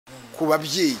ku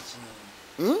babyeyi,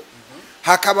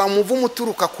 hakaba umuvumo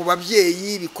uturuka ku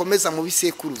babyeyi bikomeza mu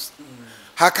bisekuruza,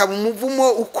 hakaba umuvumo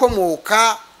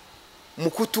ukomoka mu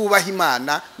kutubaha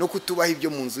Imana no kutubaha ibyo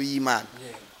mu nzu y'Imana,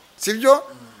 sibyo?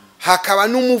 Hakaba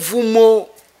n'umuvumo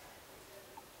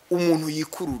umuntu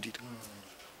yikururira,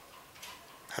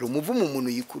 hari umuvumo umuntu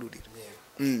yikururira.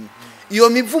 Iyo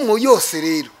mivumo yose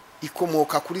rero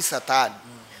ikomoka kuri Satani,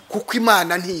 kuko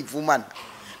Imana ntivumana,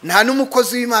 nta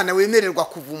n'umukozi w'Imana wemererwa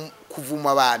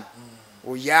kuvuma abantu.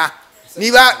 Oya,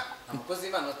 niba umukozi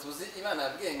w'Imana tuzi Imana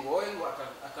yabwiye ngo wowe ngo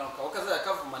akanuka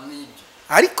ukazakavuma n'ibyo,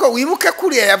 ariko wibuke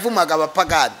kuriya yavumaga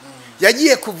abapagani,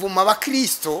 yagiye kuvuma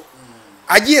abakristo,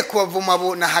 agiye kubavuma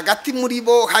bona hagati muri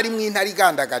bo harimo intare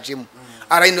igandagajemo,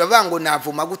 arahindura avuga ngo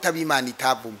navuma gutaba Imana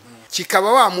itavuma,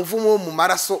 kikaba wa muvumo wo mu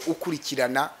maraso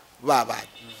ukurikirana babaye.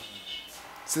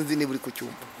 Sinzi niba uri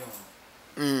kucyumva.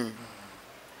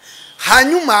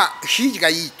 Hanyuma hirya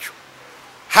y'icyo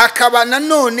hakaba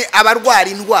nanone abarwara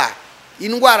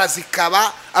indwara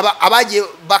zikaba abagiye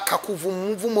bakakuvuma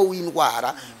umuvumo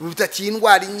w'indwara, bitati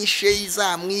indwara inyishe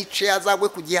izamwice, azagwe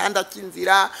ku gihanda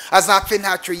cy'inzira, azapfe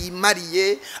ntacyo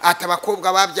yimariye,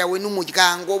 atabakobwa babyawe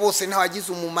n'umuryango bose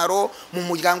ntawagize umumaro mu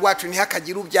muryango wacu,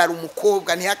 ntihakagira ubyara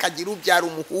umukobwa, ntihakagira ubyara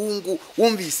umuhungu,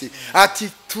 wumvise?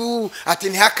 Ati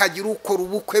ntihakagira ukora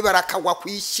ubukwe barakagwa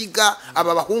kwishyiga,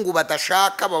 aba bahungu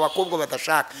badashaka, aba bakobwa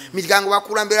badashaka, imiryango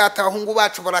bakurambere atabahungu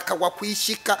bacu barakagwa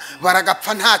kwishika,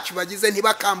 baragapfa ntacyo bagize,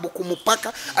 ntibakambuka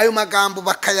umupaka. Ayo magambo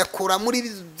bakayakora muri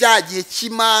bya gihe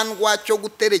cy'imandwa cyo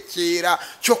guterekera,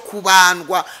 cyo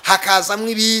kubandwa,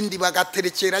 hakazamwe ibindi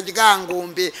bagaterekera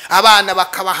ryangombe, abana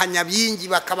bakabahanya bingi,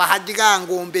 bakabaha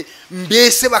ryangombe,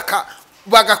 mbese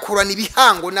bagakurana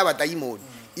ibihango n'abadayimoni.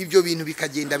 Ibyo bintu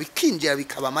bikagenda bikinjira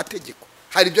bikaba amategeko.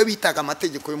 Hari ibyo bitaga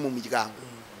amategeko yo mu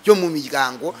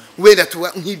miryango, wenda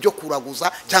nk'ibyo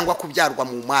kuraguza cyangwa kubyarwa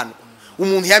mu mano.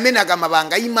 Umuntu yamenaga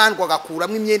amabanga y'Imandwa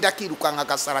agakuramo imyenda akirukanka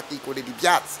agasara akikorera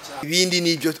ibyatsi. Ibindi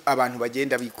nibyo abantu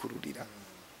bagenda bikururira.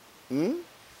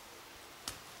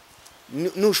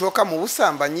 Nushoka mu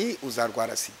busambanyi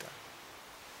uzarwara sida,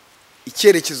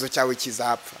 icyerekezo cyawe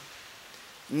kizapfa.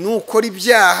 Nukora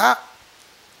ibyaha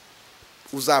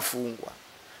uzafungwa,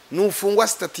 nufungwa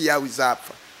stati yawe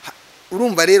izapfa.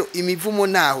 Urumva rero imivumo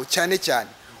naho cyane cyane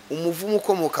umuvumo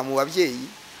ukomoka mu babyeyi,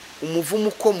 umuvumo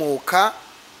ukomoka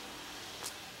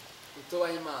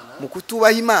mu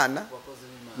kutubaha Imana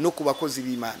no ku bakozi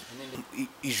b'Imana.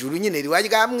 Ijuru nyine riwa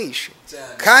ryamwishe,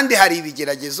 kandi hari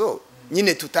ibigeragezo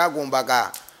nyine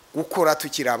tutagombaga gukora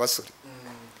tukiri abasore.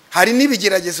 Hari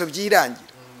n'ibigeragezo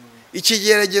byirangira.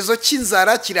 Ikigeragezo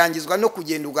cy'inzara kirangizwa no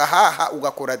kugenda ugahaha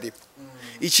ugakora depo.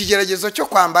 Ikigeragezo cyo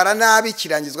kwambara nabi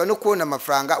kirangizwa no kubona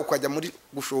amafaranga ukajya muri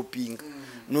gushopinga.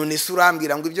 None se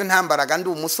urambwira ngo ibyo ntambaraga ndi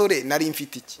umusore nari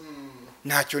mfite iki?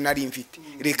 Ntacyo nari mfite.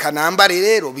 Reka nambare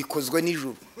rero bikozwe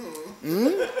n'ijuru.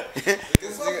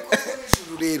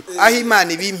 Rero aho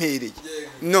Imana ibimpereye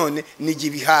none nigi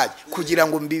bihaye kugira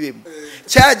ngo mbibemo.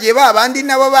 Cyagiye babandi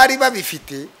nabo bari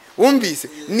babifite, wumvise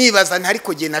nibaza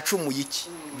ntariko gihe nacumuye iki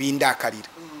bindakarira.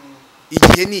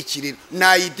 Igihe ni ikirero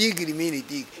nayidigiri mini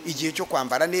dig, igihe cyo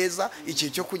kwambara neza,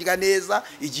 igihe cyo kurya neza,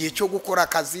 igihe cyo gukora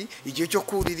akazi, igihe cyo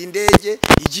kurira indege,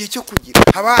 igihe cyo kugira.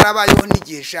 Haba harabayeho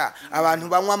n'igihe sha abantu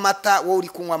banywa amata wowe uri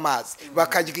kunywa amazi,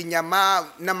 bakarya inyama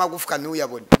n'amagufwa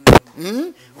n'uyabona.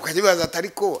 Ukagibaza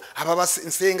atariko aba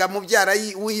basenga mubyara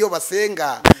w'iyo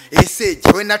basenga, ese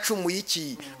jewe nacumuye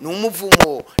iki? Ni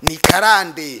umuvumo, ni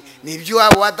karande, ni ibyo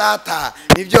wabo wa data,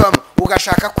 nibyo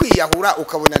ugashaka kwiyahura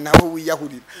ukabona naho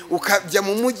wiyahurira, ukajya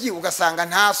mu mujyi ugasanga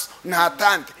nta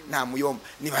tante nta muyomba.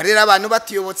 Niba rero abantu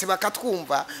batiyobotse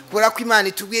bakatwumva, kubera ko Imana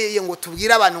itubwiye ngo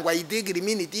tubwire abantu ngo ayidigire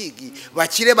mini digi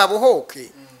bakire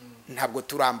babohoke, ntabwo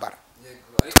turambara.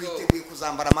 Twiteguye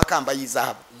kuzambara amakamba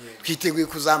y'izahabu, twiteguye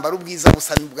kuzambara ubwiza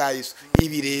busa n'ubwa Yesu.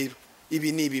 Ibi rero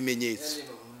ibi ni ibimenyetso.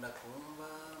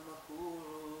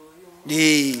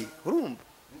 Urumva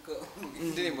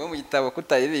indirimbo mu gitabo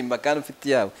kutaririmba kandi ufite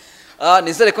yawe.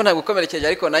 Nizere ko ntabwo ukomerekeje,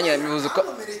 ariko nanjye bivuze ko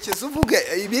ukomerekeje uvuge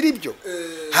ibiri byo.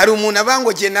 Hari umuntu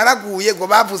abango je naraguye ngo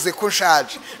bavuze ko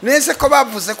nshaje. Nese ko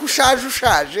bavuze ko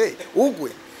ushaje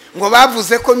ugwe, ngo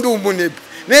bavuze ko ndi umunebwe.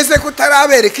 Nese ko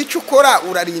utarabereka icyo ukora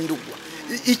urarindugwa.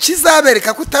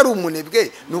 Ikizabereka ko utari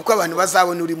umunebwe nuko abantu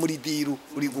bazabona uri muri diru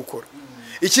uri gukora.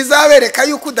 Ikizabereka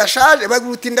yuko udashaje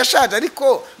baguruti ndashaje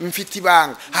ariko mfite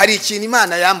ibanga, hari ikintu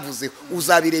Imana yamvuze,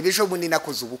 uzabireba ejo bundi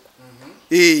nakoze ubukwe.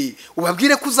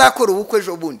 Ubabwire ko uzakora ubukwe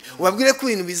ejo bundi, ubabwire ko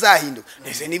ibintu bizahinduka.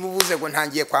 Nese niba uvuze ngo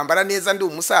ntangiye kwambara neza ndi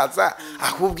umusaza,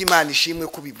 ahubwo Imana ishimwe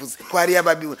ko bivuze ko ari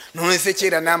yababibona. None se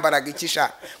kera nambaraga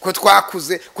ikisha ko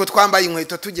twakuze, ko twambaye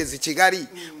inkweto tugeze i Kigali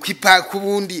ku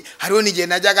bundi hariho n'igihe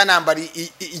najyaga nambara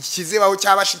ikizibaho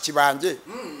cy'abashiki banjye.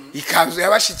 ikanzu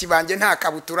y'abashiki banjye nta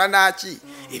kabutura naki.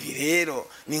 Ibi rero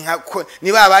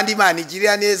ni babandi Imana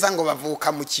igirira neza ngo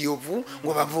bavuka mu Kiyovu,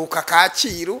 ngo bavuka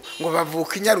Kacyiru, ngo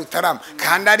bavuka i Nyarutarama,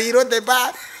 kandi ari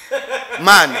rodebari.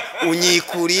 Mana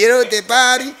unyikuriye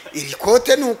rodebari, iri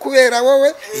kote ni ukubera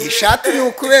wowe, iyi shati ni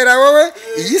ukubera wowe,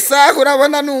 iyi saha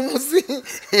urabona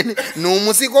ni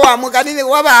umuzigo wa muganire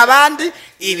w'abandi.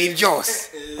 Ibi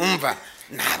byose umva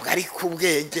ntabwo ari ku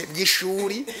bwenge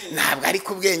bw'ishuri, ntabwo ari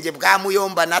ku bwenge bwa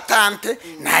Muyomba na tante.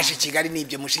 Naje Kigali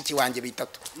nibye mushiki wanjye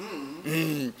bitatu,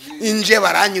 inje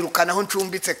baranyirukana aho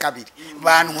ncumbitse kabiri,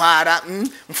 bantwara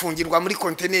mfungirwa muri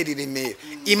konteneri Remera.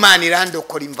 Imana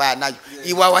irandokora imvanayo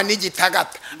iwawa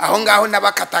n'igitagata, aho ngaho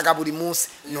nabakataga buri munsi.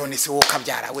 None se wowe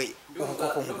kabyara we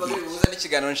uza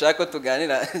n'ikiganiro nshaka ko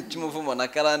tuganira cy'umuvumo na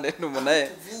karande n'umunaye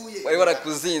wari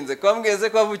warakuzinze kwa mbweze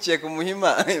ko wavukiye ku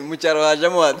Muhima mu cyaro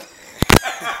hajamo ati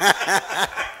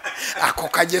ako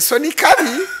kageso ni kabi.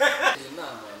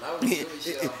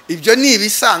 Ibyo ni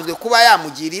ibisanzwe kuba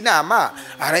yamugira inama.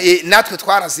 Natwe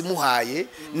twarazimuhaye,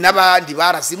 n'abandi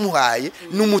barazimuhaye,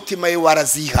 n'umutima we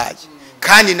warazihaye,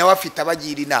 kandi nawe afite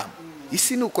abagira inama.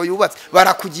 Isi nuko yubatse,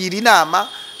 barakugira inama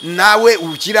nawe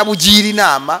ugira bugira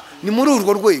inama. Ni muri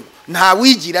urwo rwego nta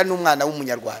wigira n'umwana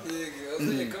w'umunyarwanda.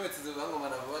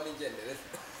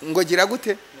 Ngo gira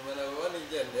gute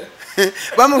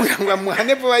bamubwira ngo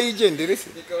amuhane vuba yigendere se.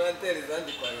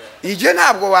 Ibyo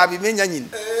ntabwo wabimenya nyine,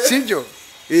 sibyo?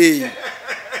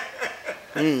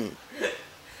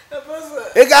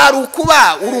 Ega hari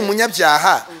ukuba uri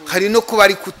umunyabyaha, hari no kuba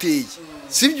ari kuteye,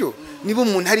 sibyo? Niba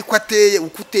umuntu ari ko ateye,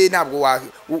 uko uteye ntabwo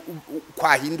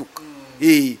kwahinduka.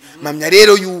 Mamya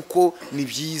rero yuko ni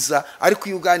byiza, ariko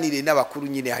iyo uganiriye n'abakuru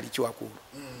nyine hari icyo wakura.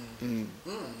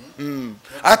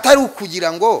 Atari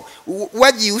ukugira ngo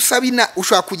wagiye usaba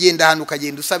ushaka kugenda ahantu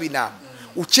ukagenda usaba inama,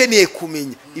 ukeneye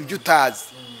kumenya ibyo utazi,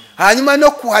 hanyuma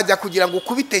no kuhajya kugira ngo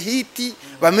ukubite hiti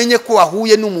bamenye ko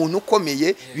wahuye n'umuntu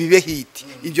ukomeye, bibe hiti.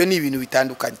 Ibyo ni ibintu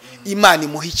bitandukanye. Imana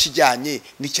imuha ikijyanye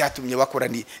n'icyatumye bakora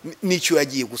n'icyo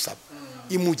yagiye gusaba,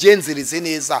 imugenzereze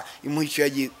neza, imuha icyo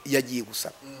yagiye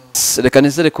gusaba. Reka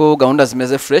nizere ko gahunda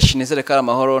zimeze fresh, nizere ko ari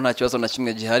amahoro, nta kibazo na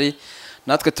kimwe gihari.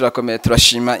 Natwe turakomeye,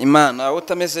 turashima Imana.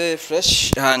 Utameze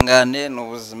fresh hangane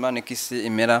n'ubuzima niko isi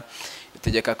imera,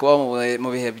 itegeka kuba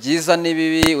mu bihe byiza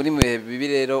n'ibibi. Uri mu bihe bibi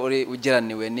rero uri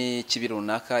ugeraniwe n'ikibi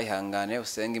runaka, ihangane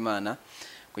usenga Imana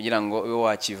kugira ngo ube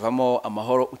wakivamo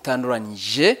amahoro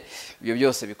utanduranyije. Ibyo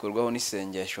byose bikorwaho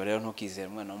n'isengesho. Rero ntukizere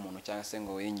umwana w'umuntu cyangwa se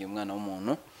ngo wiringiye umwana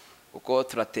w'umuntu, uko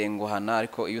turatenguhana.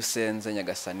 Ariko iyo usenze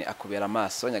Nyagasani akubera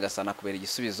amaso, Nyagasani akubera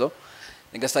igisubizo,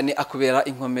 Nyagasani akubera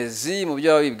inkomezi mu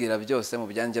byo wabibwira byose, mu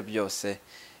byanje byose.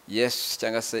 Yesu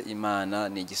cyangwa se Imana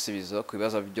ni igisubizo ku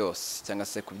bibazo byose, cyangwa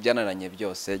se ku byanaranye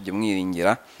byose. Jya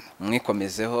umwiringira,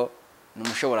 umwikomezeho,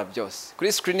 n'umushobora byose.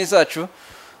 Kuri screen zacu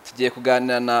tugiye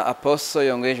kuganira na Apostle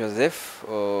Yongwe Joseph.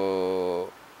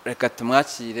 Reka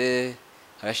tumwakire,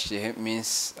 hashiye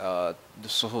iminsi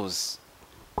dusuhuze.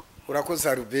 Urakoze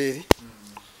Albert.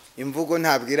 Imvugo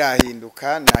ntabwo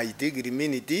irahinduka, nayidigira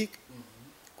iminidi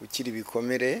gukira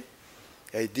ibikomere,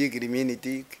 yayidigira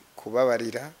iminidi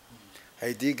kubabarira,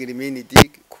 yayidigira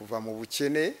iminidi kuva mu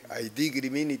bukene, yayidigira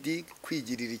iminidi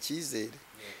kwigirira icyizere.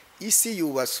 Isi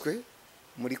yubatswe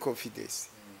muri confidence.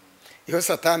 Iyo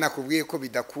Satani akubwiye ko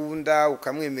bidakunda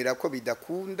ukamwemera ko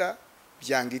bidakunda,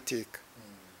 byanga iteka.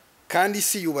 Kandi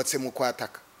isi yubatse mu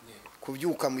kwataka.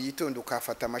 Kubyuka mu gitondo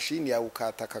ukafata mashini yawe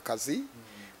ukataka akazi,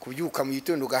 kubyuka mu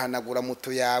gitondo ugahanagura moto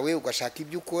yawe, ugashaka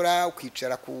ibyo ukora,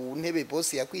 ukicara ku ntebe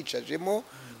boss yakwicajemo,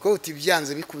 ko uti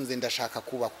byanze bikunze ndashaka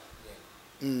kubaho.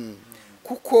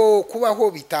 Kuko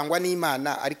kubaho bitangwa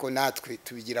n'Imana, ariko natwe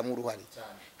tubigiramo uruhare.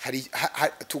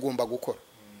 Tugomba gukora.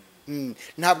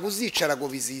 Ntabwo uzicara ngo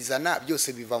bizizana,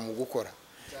 byose biva mu gukora.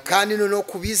 Kandi no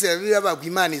kubizera birabagwa,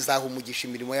 Imana izaha umugisha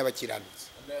imirimo y'abakiranutsi.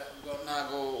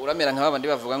 Ntago uramera nk'abandi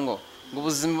bavuga ngo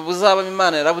ubuzima buzaba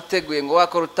Imana yarabuteguye, ngo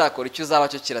wakora utakora icyo uzaba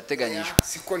cyo kirateganyijwe.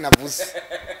 Siko navuze.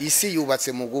 Isi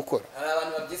yubatse mu gukora. Hari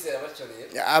abantu babyizera batyo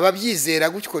rero. Ababyizera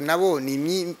gutyo nabo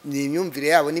ni imyumvire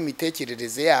yabo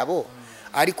n'imitekerereze yabo.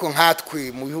 Ariko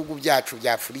nkatwe mu bihugu byacu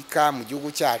bya Afurika, mu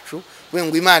gihugu cyacu, we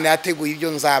ngo Imana yateguye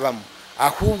ibyo nzabamo,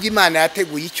 ahubwo Imana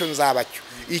yateguye icyo nzaba cyo.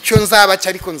 Icyo nzaba cyo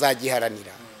ariko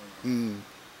nzagiharanira.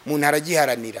 Umuntu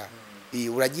aragiharanira.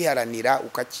 Uragiharanira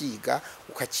ukakiga,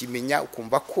 ukakimenya,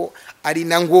 ukumva ko ari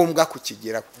na ngombwa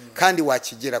kukigeraho, kandi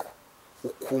wakigeraho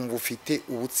ukumva ufite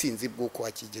ubutsinzi bw'uko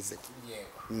wakigezeho.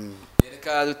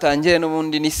 Reka dutangire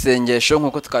n'ubundi n'isengesho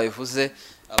nk'uko twabivuze.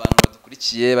 Abantu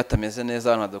badukurikiye batameze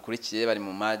neza, abantu badukurikiye bari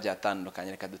mu maji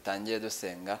atandukanye, reka dutangire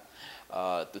dusenga,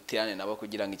 dutirane nabo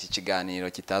kugira ngo iki kiganiro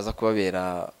kitaza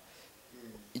kubabera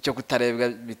icyo kutarebwa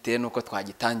bitewe nuko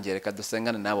twagitangiye reka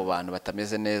dusengane n'abo bantu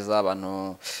batameze neza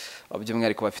abantu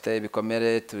by'umwihariko bafite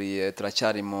ibikomere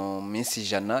turacyari mu minsi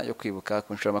 100 yo kwibuka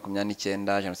ku nshuro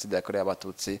 29 jenoside yakorewe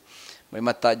abatutsi muri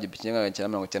Mata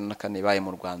 1994 ibaye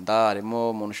mu Rwanda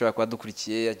harimo umuntu ushobora kuba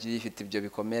dukurikiye agiye ifite ibyo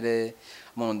bikomere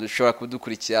umuntu ushobora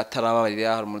kudukurikiye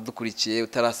atarababarira hari umuntu dukurikiye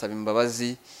utarasaba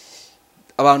imbabazi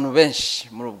abantu benshi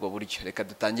muri ubwo buryo reka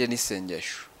dutangire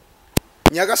n'isengesho.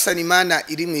 Nyagasani Imana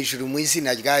iri mu ijuru mu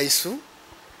izina rya Yesu,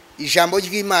 ijambo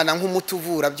ry'Imana nk'umuti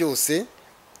uvura byose,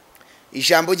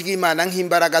 ijambo ry'Imana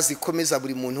nk'imbaraga zikomeza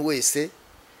buri muntu wese,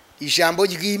 ijambo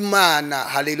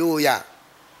ry'Imana haleluya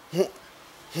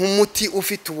nk'umuti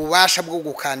ufite ububasha bwo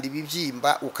gukanda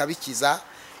ibibyimba ukabikiza,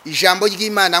 ijambo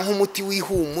ry'Imana nk'umuti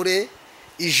wihumure,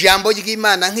 ijambo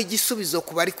ry'Imana nk'igisubizo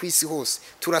ku bari ku isi hose.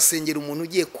 Turasengera umuntu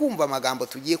ugiye kumva amagambo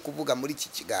tugiye kuvuga muri iki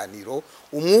kiganiro,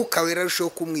 umwuka wera rusho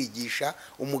kumwigisha,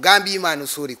 umugambi w'Imana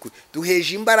usore kuri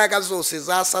duheje imbaraga zose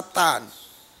za Satani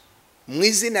mu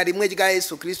izina rimwe rya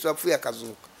Yesu Kristo wapfuye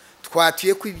akazuka.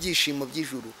 Twatuye ku ibyishimo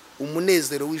by'ijuru,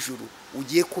 umunezero w'ijuru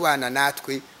ugiye kubana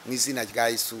natwe mu izina rya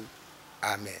Yesu,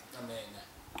 amen.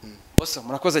 Bose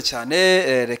murakoze cyane,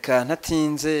 reka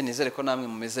ntatinze nizere ko namwe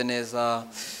mumeze neza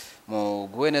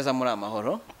muguwe neza muri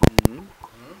amahoro.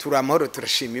 Turi amahoro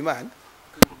turashima Imana.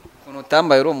 Ukuntu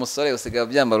utambaye uri umusore usigaye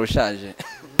byambara ushaje.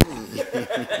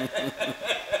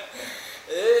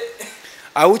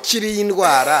 Aho ukiri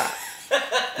indwara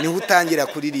niho utangira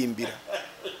kuririmbira.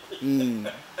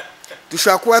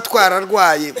 Dushobora kuba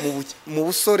twararwaye mu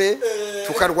busore,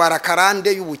 tukarwara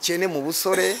karande y'ubukene mu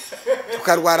busore,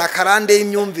 tukarwara karande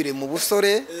y'imyumvire mu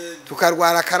busore,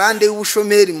 tukarwara karande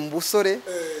y'ubushomeri mu busore,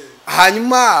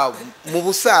 hanyuma mu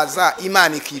busaza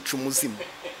Imana ikica umuzimu.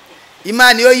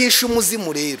 Imana iyo yishe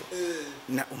umuzimu rero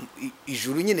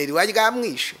ijuru nyine riba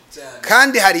ryamwishe,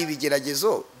 kandi hari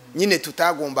ibigeragezo nyine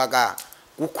tutagombaga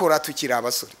gukora tukiri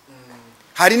abasore.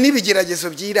 Hari n'ibigeragezo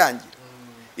byirangira.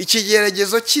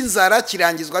 Ikigeragezo cy'inzara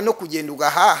kirangizwa no kugenda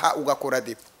ugahaha ugakora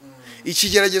depo.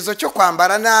 Ikigeragezo cyo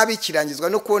kwambara nabi kirangizwa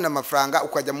no kubona amafaranga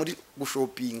ukajya muri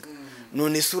gushopinga.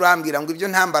 None se urambwira ngo ibyo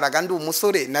ntambaraga ndi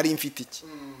umusore nari mfite iki?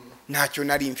 Ntacyo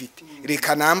nari mfite.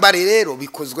 Reka nambare rero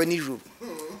bikozwe n'ijuru.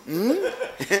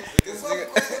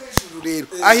 Rero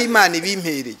aho Imana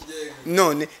ibimpereye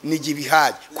none nigi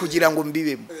bihaye kugira ngo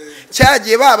mbibemo.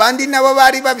 Cyagiye babandi nabo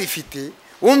bari babifite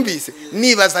wumvise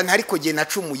nibaza ntariko giye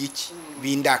nacumuye iki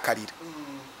bindakarira.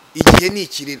 Igihe ni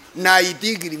ikirero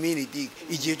nayidigira imini diga,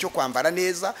 igihe cyo kwambara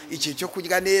neza, igihe cyo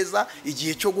kurya neza,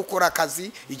 igihe cyo gukora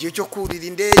akazi, igihe cyo kurira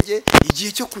indege,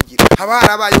 igihe cyo kugira haba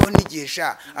harabayeho n'igihe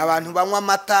abantu banywa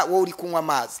amata wowe uri kunywa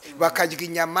amazi, bakarya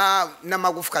inyama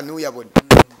n'amagufwa n'uyabone.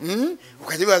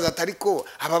 Ukajibaza atariko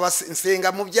aba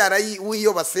basenga mu byara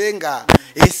w'iyo basenga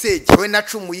ese jewe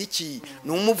nacumuye iki?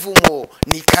 Ni umuvumo,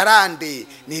 ni karande,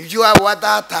 nibyo wabo wa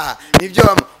data,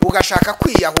 nibyo ugashaka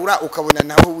kwiyahura ukabona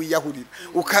naho wiyahurira,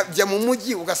 ukajya mu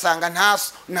mujyi ugasanga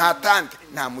nta tante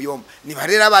nta muyomba.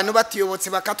 Nibarera abantu batiyobotse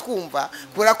bakatwumva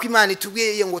kubera ko Imana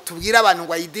itubwiye ngo tubwire abantu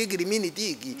ngo ayidigire imini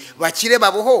digi bakire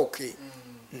babohoke.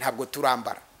 Ntabwo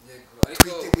turambara,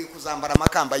 twiteguye kuzambara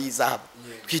amakamba y'izahabu,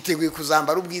 twiteguye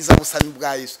kuzambara ubwiza busa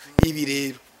n'ubwa Yesu. Ibi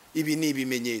rero ibi ni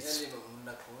ibimenyetso.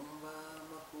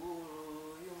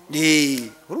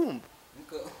 Urumva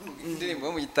indirimbo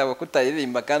yo mu gitabo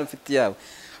kutaririmba kandi ufite yabo.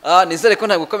 Nizere ko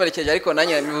ntagukomerekeje ariko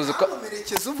nanjye bivuze ko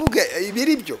komerekeza uvuge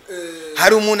ibiri byo.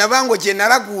 Hari umuntu abango je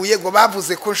naraguye ngo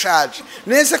bavuze ko nshaje.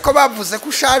 Nese ko bavuze ko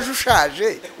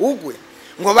ushaje ugwe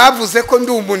ngo bavuze ko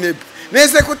ndi umunebwe.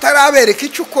 Nese ko utarabereka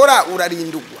icyo ukora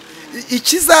urarindugwa.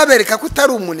 Ikizabereka ko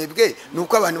utari umunebwe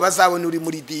nuko abantu bazabona uri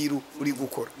muri diru uri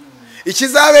gukora.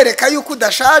 Ikizabereka yuko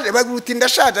udashaje baguruti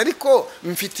ndashaje ariko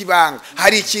mfite ibanga.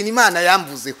 Hari ikintu Imana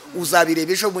yamvuze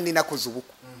uzabireba ejo bundi nakoze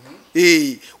ubukwe.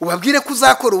 Ubabwire ko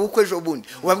uzakora ubukwe ejo bundi,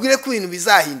 ubabwire ko ibintu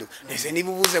bizahinduka. Nese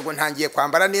niba uvuze ngo ntangiye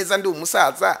kwambara neza ndi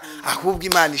umusaza, ahubwo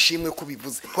Imana ishimwe ko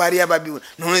bivuze ko ari ababibona.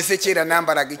 None se kera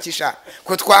nambaraga ikisha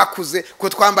ko twakuze ko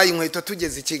twambaye inkweto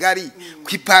tugeze i Kigali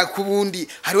ku bundi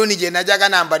hariho n'igihe najyaga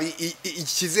nambara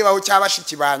ikizibaho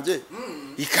cy'abashiki banje,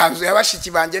 ikanzu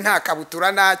y'abashiki banje nta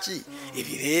kabutura naki.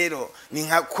 Ibi rero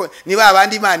ni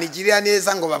babandi Imana igirira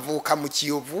neza ngo bavuka mu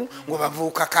Kiyovu, ngo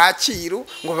bavuka Kacyiru,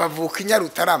 ngo bavuka i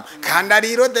Nyarutarama, kandi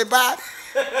ari Rodebari.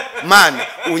 Mana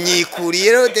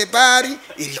unyikuriye Rodebari,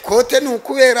 iri kote ni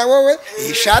ukubera wowe,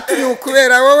 iyi shati ni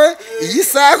ukubera wowe, iyi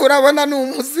saha urabona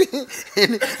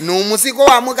ni umuzigo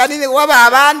wa muganire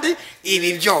w'abandi.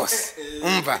 Ibi byose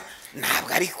umva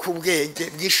ntabwo ari ku bwenge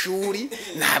bw'ishuri,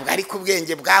 ntabwo ari ku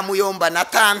bwenge bwa muyomba na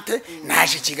tante.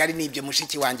 Naje Kigali nibye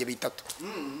mushiki wanjye bitatu.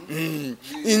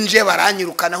 inje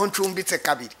baranyirukana aho ncumbitse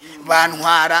kabiri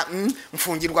bantwara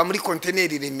mfungirwa muri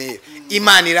konteneri Remera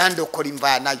Imana irandokora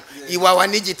imvanayo iwawa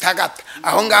n'igitagata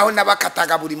aho ngaho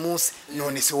nabakataga buri munsi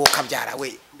none se wowe kabyara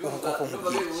we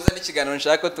ubuza n'ikiganiro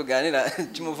nshaka ko tuganira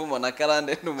cy'umuvumo na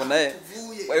karande n'umunaye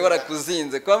wari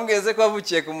warakuzinze ko mbweze ko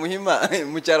wavukiye ku Muhima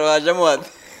mu cyaro hajemo wate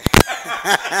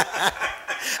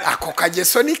ako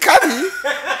kageso ni kabi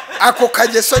ako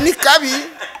kageso ni kabi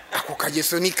ako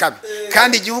kageso ni kabi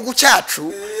kandi igihugu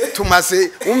cyacu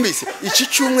tumaze umbise iki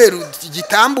cyumweru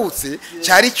gitambutse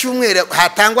cyari cyumweru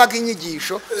hatangwaga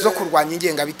inyigisho zo kurwanya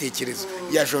ingengabitekerezo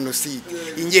ya jenoside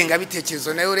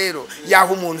ingengabitekerezo nayo rero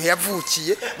yaho umuntu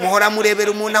yavukiye muhora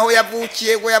murebera umuntu aho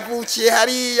yavukiye ngo yavukiye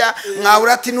hariya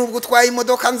mwahura ati nubwo twaye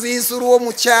imodoka nziza uri wo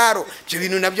mu cyaro ibyo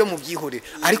bintu nabyo mubyihorera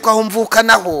ariko aho mvuka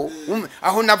naho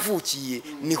aho navukiye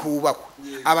ni hubakwa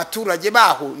abaturage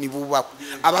baho ni bubakwa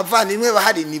abavandimwe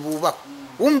bahari ni bubakwa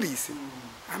umbise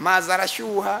amazi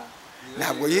arashyuha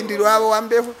ntabwo yindira wabo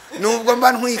wambeho nubwo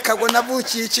mba ntwikago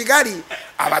navukiye Kigali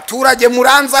abaturage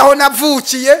muranza aho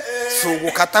navukiye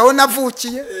sugukata aho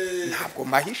navukiye ntabwo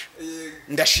mahisha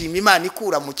ndashima Imana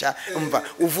ikura mu cyaro umva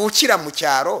uvukira mu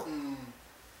cyaro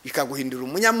ikaguhindura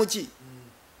umunyamugi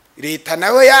leta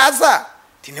nawe yaza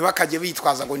ntibakaje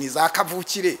bitwaza ngo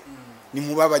nizakavukire ni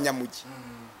mu babanyamugi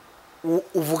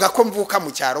uvuga ko mvuka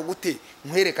mu cyaro gute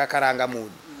nkwereka karanga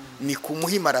muntu ni ku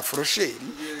Muhima Rafrosheri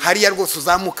hariya rwose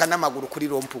uzamuka n'amaguru kuri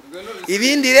rompu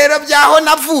ibindi rero byaho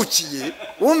navukiye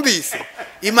umbise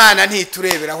Imana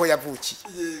ntiturebera aho yavukiye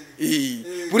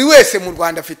buri wese mu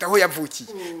Rwanda afite aho yavukiye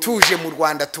tuje mu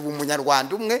Rwanda tuba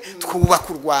umunyarwanda umwe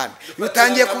twubaka u Rwanda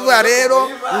utangiye kuvuga rero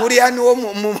muri hano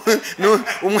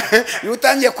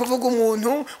utangiye kuvuga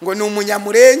umuntu ngo ni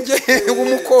umunyamurenge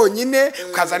w'umukonyine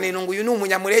ukazana ngo uyu ni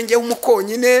umunyamurenge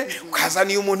w'umukonyine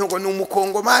ukazana umuntu ngo ni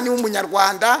umukongomani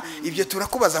w'umunyarwanda ibyo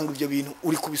turakubaza ngo ibyo bintu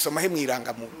uri kubisoma he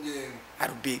mwirangamuntu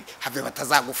Arubiri have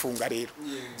batazagufunga rero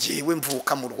jewe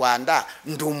mvuka mu Rwanda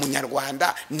ndi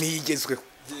umunyarwanda nigezweho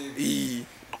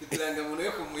irangamuntu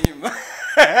yo ku Muhima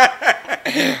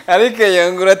ariko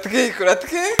yongura twikura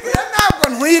ntabwo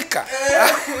ntwika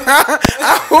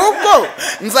ahubwo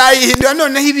nzayihindura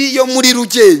noneho ibiyo muri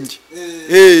Rugenge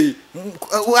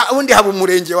undi haba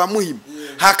umurenge wa Muhima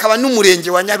hakaba n'umurenge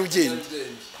wa Nyarugenge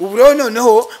ubu rero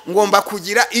noneho ngomba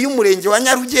kugira iyo umurenge wa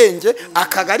Nyarugenge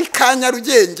akagari ka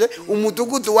Nyarugenge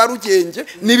umudugudu wa Rugenge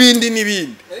n'ibindi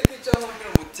ariko icyo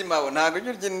umutima wo ntago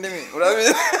urya indimi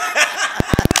urabizi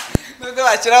nubwo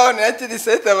bakiraho ni United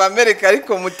States of America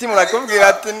ariko umutima urakubwira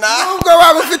ati nubwo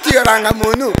waba ufite iyo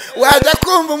rangamuntu wajya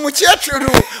kumva umukecuru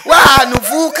w'ahantu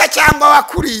uvuka cyangwa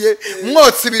wakuriye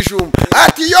mwotsi ibijumba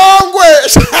ati Yongwe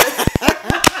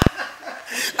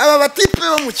aba batipe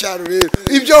bo mu cyaro rero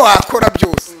ibyo wakora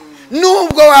byose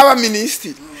nubwo waba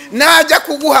minisitiri najya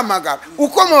kuguhamagara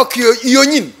ukomoka iyo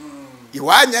nyine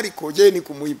iwanya ariko je ni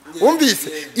ku Muhima umvise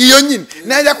iyo nyine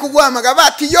najya kuguhamagara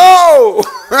bati yo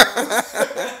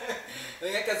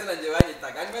ngakazina nje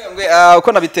banyitaga Yongwe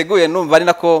uko nabiteguye numva ari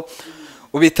nako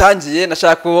ubitangiye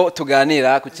nashaka ko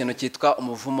tuganira ku kintu cyitwa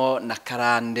umuvumo na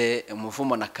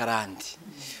karande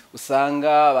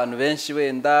usanga abantu benshi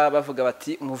wenda bavuga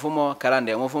bati umuvumo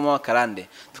karande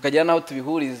tukagira naho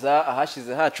tubihuriza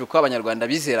ahashize hacu ko abanyarwanda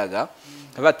bizeraga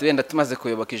bati wenda tumaze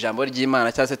kuyoboka ijambo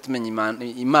ry'Imana cyase tumenya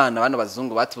Imana abantu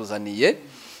bazungu batuzaniye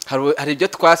hari ibyo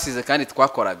twasize kandi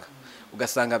twakoraga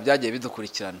ugasanga byagiye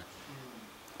bidukurikirana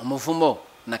umuvumo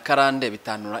na karande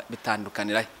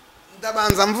bitandukanira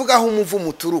ndabanza mvugaho umuvumo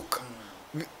uturuka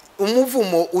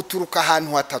umuvumo uturuka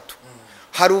ahantu hatatu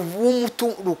hari umuvumo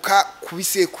uturuka ku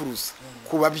bisekuruza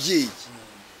ku babyeyi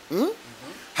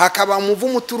hakaba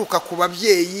umuvumo uturuka ku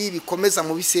babyeyi bikomeza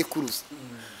mu bisekuruza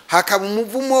hakaba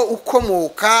umuvumo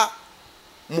ukomoka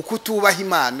mu kutubaha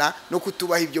Imana no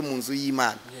kutubaha ibyo mu nzu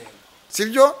y'Imana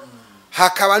sibyo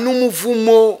hakaba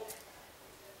n'umuvumo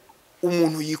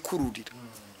umuntu yikururira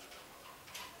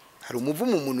hari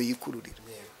umuvumo umuntu yikururira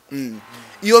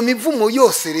iyo mivumo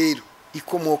yose rero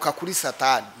ikomoka kuri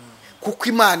Satani kuko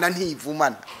Imana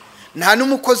ntivumana nta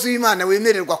n'umukozi w'Imana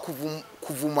wemererwa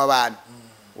kuvuma abantu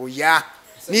oya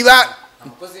niba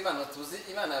umukozi w'Imana tuzi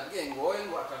Imana yabwiye ngo wowe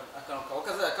ngo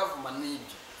akanuka kazakavuma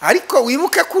n'ibyo ariko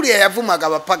wibuke kuriya yavumaga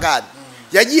abapagani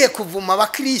yagiye kuvuma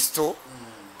abakristo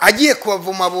agiye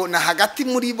kubavuma bona hagati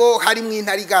muri bo harimo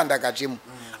intari gandagajemo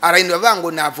arahindura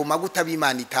bango navuma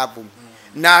gutabimana itavuma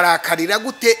narakarira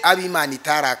gute abimana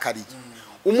itarakariye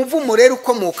umuvumo rero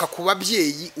ukomoka ku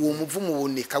babyeyi uwo muvumo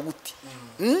uboneka gute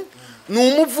ni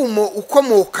umuvumo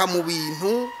ukomoka mu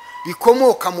bintu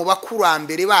bikomoka mu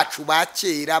bakurambere bacu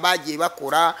bakera bagiye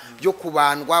bakora byo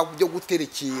kubandwa byo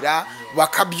guterekera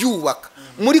bakabyubaka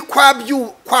muri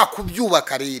kwa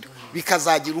kubyubaka rero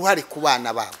bikazagira uruhare ku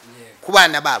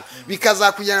bana babo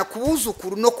bikazakujyana ku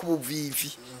buzukuru no ku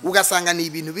buvivi ugasanga ni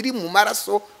ibintu biri mu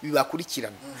maraso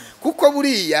bibakurikirana kuko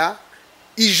buriya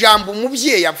ijambo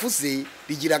umubyeyi yavuze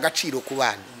rigira agaciro ku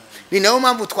bana ni nayo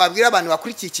mpamvu twabwira abantu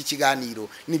bakurikiye iki kiganiro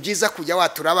ni byiza kujya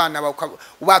watura abana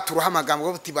waturaho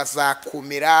amagambo bati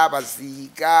bazakomera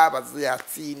baziga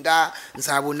bazatsinda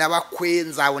nzabona bakwe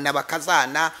nzabona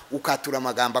bakazana ukatura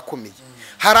amagambo akomeye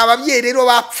hari ababyeyi rero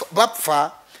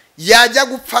bapfa yajya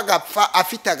gupfa agapfa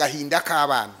afite agahinda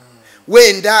k'abana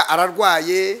wenda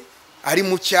ararwaye ari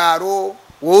mu cyaro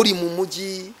wowe uri mu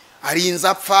mujyi ari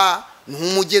inzapfa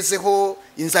ntumugezeho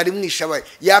inzara imwishabaye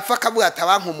yapfa akavuga ati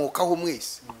abankomokaho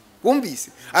mwese bumvise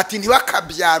ati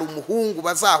ntibakabyara umuhungu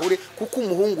bazahure kuko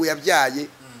umuhungu yabyaye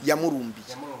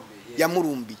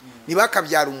yamurumbiye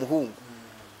ntibakabyara umuhungu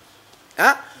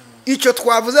icyo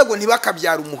twavuze ngo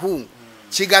ntibakabyara umuhungu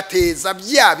kigateza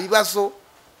bya bibazo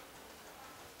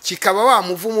kikaba wa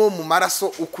muvumo wo mu maraso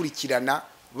ukurikirana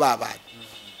babanye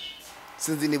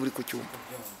sinzi niba uri kucyumva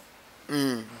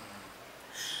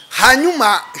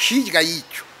hanyuma hirya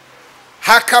y'icyo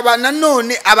hakaba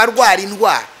nanone abarwara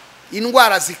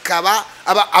indwara zikaba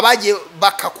abagiye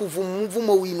bakakuva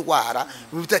umuvumo w'indwara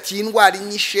bitati indwara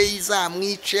inyishe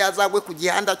izamwice azagwe ku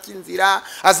gihanda cy'inzira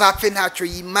azapfe ntacyo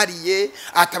yimariye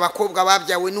ati abakobwa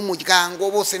babyawe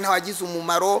n'umuryango bose ntawagize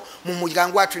umumaro mu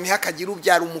muryango wacu ntihakagira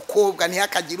ubyara umukobwa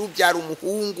ntihakagira ubyara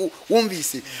umuhungu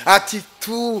wumvise ati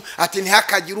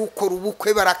ntihakagira ukora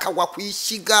ubukwe barakagwa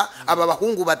kwishyiga aba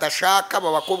bahungu badashaka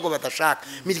aba bakobwa badashaka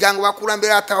imiryango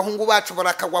bakurambere ati abahungu bacu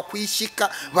barakagwa kwishika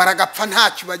baragapfa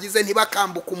ntacyo bagize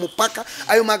ntibakambuka umupaka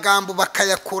ayo magambo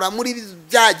bakayakora muri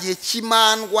bya gihe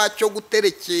cy'imandwa cyo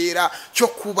guterekera cyo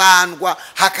kubandwa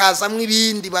hakazamwe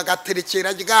ibindi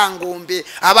bagaterekera ryangombe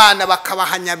abana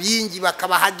bakabahanya bingi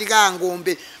bakabaha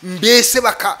ryangombe mbese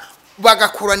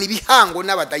bagakurana ibihango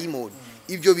n'abadayimoni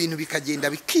ibyo bintu bikagenda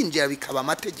bikinjira bikaba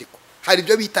amategeko hari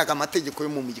ibyo bitaga amategeko yo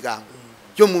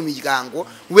mu miryango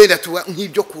wenda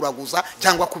nk'ibyo kuraguza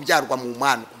cyangwa kubyarwa mu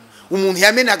mano umuntu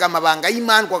yamenaga amabanga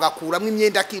y'imandwa agakuramo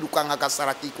imyenda akirukanka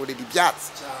agasara akikorera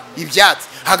ibyatsi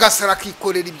agasara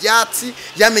akikorera ibyatsi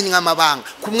yamenye amabanga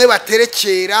kumwe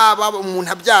baterekera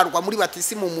umuntu abyarwa muri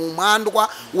batisimu mu mandwa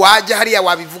wajya hariya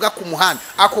wabivuga ku muhanda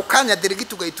ako kanya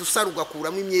delegite ugahita usara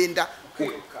ugakuramo imyenda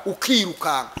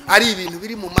ukirukanka ari ibintu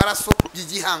biri mu maraso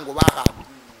by'igihango bahawe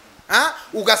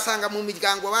ugasanga mu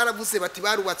miryango baravuze bati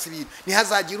barubatse ibintu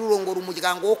ntihazagira urongora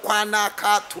umuryango wo kwa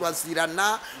naka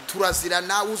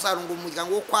turazirana uzarongora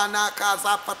umuryango wo kwa naka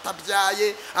azafata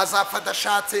abyaye azafata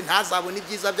ashatse ntazabone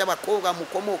ibyiza by'abakobwa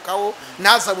mukomokaho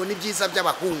ntazabone ibyiza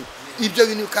by'abahungu ibyo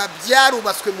bintu bikaba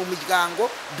byarubatswe mu miryango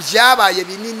byabaye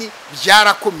binini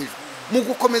byarakomeje mu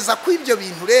gukomeza kw'ibyo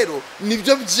bintu rero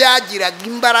nibyo byagiraga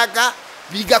imbaraga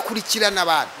bigakurikirana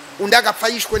abantu undi agapfa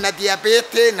yishwe na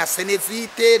diyabete na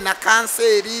senezite na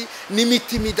kanseri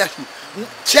n'imitima idahira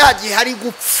cya gihe hari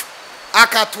gupfa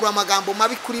akatura amagambo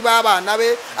mabi kuri babana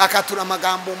be akatura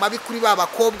amagambo mabi kuri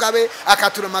babakobwa be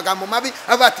akatura amagambo mabi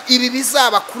abati ibi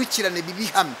bizabakurikirane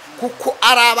bibihamye kuko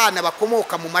ari abana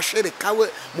bakomoka mu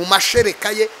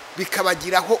mashereka ye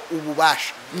bikabagiraho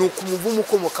ububasha nuko umuvumo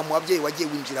ukomoka mu babyeyi wagiye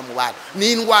winjira mu bana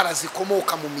n'indwara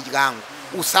zikomoka mu miryango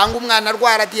usanga umwana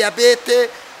arwara diyabete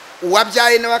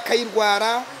uwabyaye nawe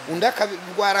akayirwara undi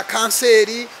akarwara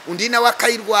kanseri undi nawe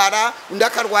akayirwara undi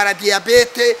akarwara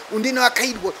diyabete undi nawe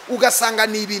akayirwara ugasanga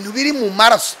ni ibintu biri mu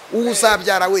maraso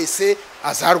uzabyara wese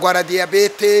azarwara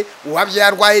diyabete uwabyaye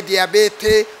arwaye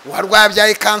diyabete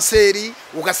uwarwaye kanseri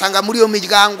ugasanga muri iyo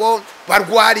miryango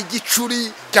barwara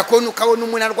igicuri cyakone ukabona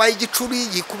umuntu arwaye igicuri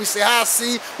yikubise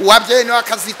hasi uwabyaye nawe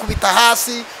akazikubita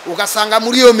hasi ugasanga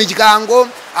muri iyo miryango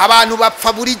abantu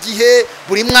bapfa buri gihe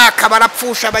buri mwaka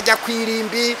barapfusha bajya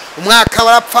kwirimbi umwaka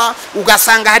barapfa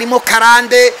ugasanga harimo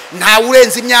karande nta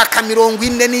urenze imyaka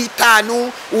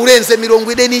 45 urenze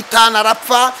 45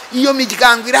 arapfa iyo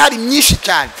miryango irahari myinshi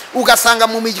cyane ugasanga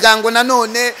mu miryango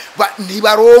nanone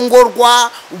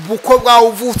ntibarongorwa ubukobwa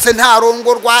uvutse nta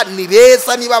rongorwa ni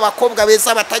beza niba abakobwa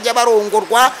beza batajya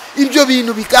barongorwa ibyo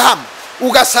bintu bigahama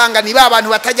ugasanga niba abantu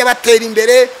batajya batera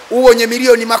imbere ubonye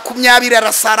miliyoni 20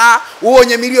 arasara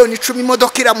ubonye miliyoni 10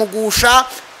 imodoka iramugusha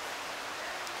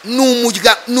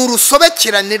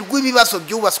n'urusobekerane rw'ibibazo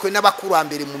byubatswe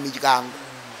n'abakurambere mu miryango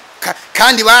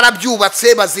kandi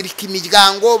barabyubatse bazirika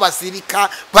imiryango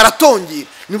baratongera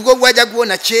nibwo bwajya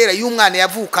kubona kera iyo umwana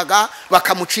yavukaga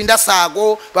bakamucinda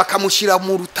sago bakamushyira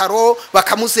mu rutaro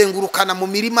bakamuzengurukana mu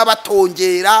mirima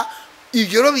batongera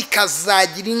ibyo rero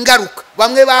bikazagira ingaruka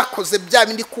bamwe bakoze bya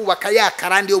bindi kubaka ya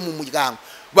karande yo mu muryango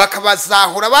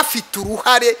bakabazahora bafite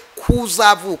uruhare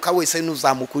kuzavuka wese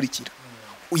n'uzamukurikira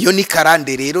iyo ni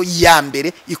karande rero ya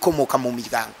mbere ikomoka mu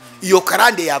miryango. Iyo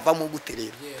karande yavamo gute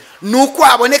rero? Nuko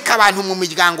haboneka abantu mu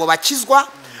miryango bakizwa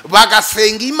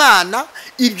bagasenga Imana,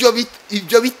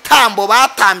 ibyo bitambo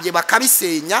batambye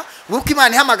bakabisenya. Kuko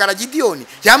Imana ihamagara Gideyoni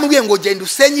yamubwiye ngo genda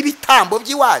usenye ibitambo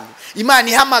by'iwanyu. Imana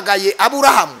ihamagaye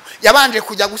Aburahamu yabanje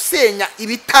kujya gusenya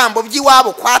ibitambo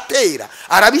by'iwabo kwa Tera,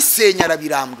 arabisenya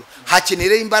arabirandura.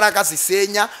 Hakenera imbaraga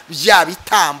zisenya bya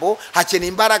bitambo, hakenera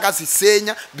imbaraga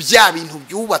zisenya bya bintu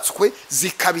byubatswe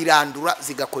zikabirandura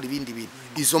zigakora ibindi bintu.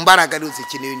 Izo mbaraga rero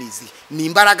zikenewe ni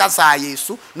imbaraga za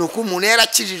Yesu. Nuko umuntu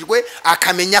yarakijijwe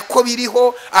akamenya ko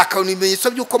biriho, akabona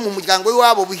ibimenyetso by'uko mu muryango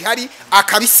w'iwabo bihari,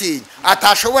 akabisenya.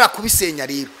 Atashobora kubisenya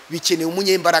rero bikeneye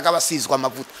umunyembaraga basizwa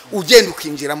amavuta ugenda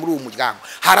ukinjira muri uwo muryango.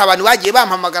 Hari abantu bagiye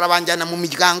bampamagara banjyana mu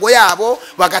miryango yabo,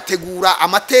 bagategura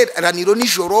amateraniro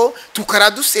nijoro,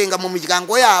 tukaradusenga mu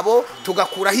miryango yabo,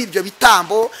 tugakuraho ibyo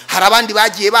bitambo. Hari abandi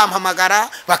bagiye bampamagara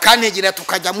bakantegera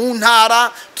tukajya mu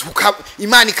ntara,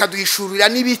 Imana ikaduhishurira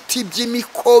n'ibiti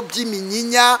by'imiko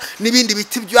by'iminyinya n'ibindi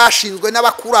biti byashinzwe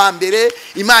n'abakurambere.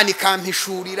 Imana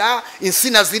ikampishurira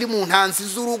insina ziri mu ntanzi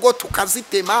z'urugo,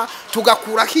 tukazitema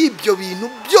tugakuraho ibyo bintu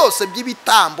byose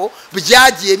by'ibitambo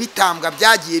byagiye bitambwa,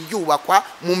 byagiye byubakwa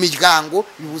mu miryango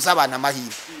bibuza abana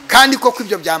amahirwe. Kandi koko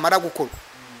ibyo byamara gukorwa,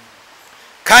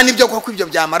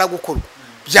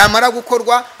 byamara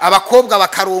gukorwa abakobwa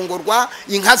bakarongorwa,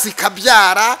 inka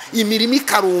zikabyara, imirimo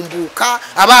ikarumbuka,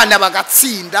 abana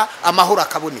bagatsinda, amahoro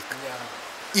akaboneka.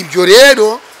 Ibyo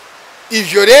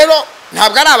rero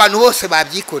ntabwo ari abantu bose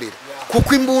babyikorera,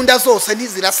 kuko imbunda zose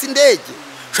ntizirasa indege.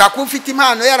 Ushaka kuba ufite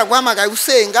impano yaraguhamagaye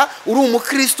usenga, uri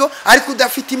umukristo ariko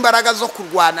udafite imbaraga zo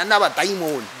kurwana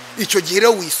n'abadayimoni, icyo gihe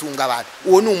rero wisunga abantu.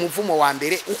 Uwo ni umuvumo wa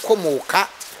mbere ukomoka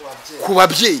ku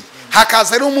babyeyi.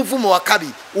 Hakaza rero umuvumo wa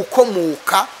kabiri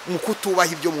ukomoka mu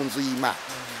kutubaha ibyo mu nzu y'Imana.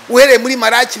 Uhereye muri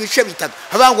Maraki ibice 3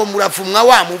 havuga ngo muravumwa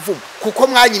wa muvumo kuko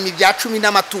mwanyima ibya 10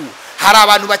 n'amaturo. Hari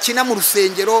abantu bakina mu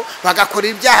rusengero,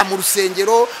 bagakorera ibyaha mu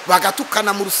rusengero,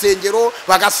 bagatukana mu rusengero,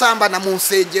 bagasambana mu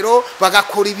nsengero,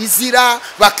 bagakora ibizira,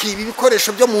 bakiba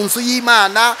ibikoresho byo mu nzu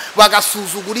y'Imana,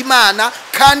 bagasuzugura Imana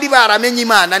kandi baramenye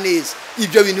Imana neza.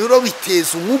 Ibyo bintu rero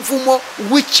biteza umuvumo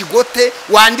w'ikigote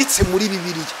wanditse muri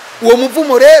Bibiliya. Uwo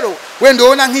muvumo rero wenda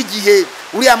ubona nk'igihe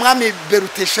uriya mwami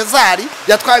Beluteshazari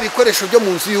yatwaye ibikoresho byo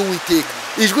mu nzu y'Uwiteka,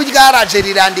 ijwi ryaraje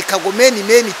rirandika ngo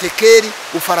meni tekeri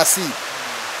ufarasi.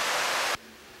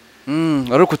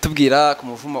 Wari kutubwira ku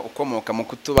muvumo ukomoka mu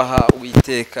kutubaha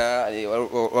Uwiteka,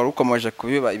 wari ukomeje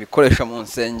kubiba ibikoresho mu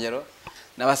nsengero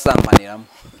n'abasambaniramo.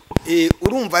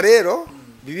 Urumva rero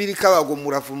Bibiliya ikabago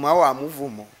muravuma wa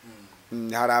muvumo.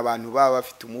 Hari abantu baba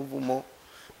bafite umuvumo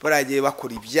baragiye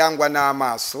bakora ibyangwa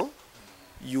n'amaso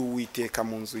y'Uwiteka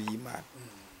mu nzu y'Imana.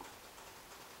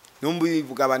 Numva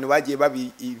bivuga abantu bagiye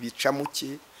babica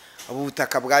muke,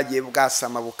 ubutaka bwagiye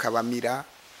bwasama bukabamira,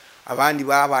 abandi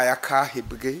babaye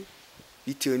akahebwe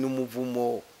bitewe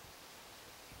n'umuvumo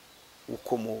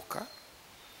ukomoka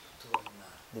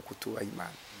mu kutubaha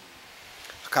Imana.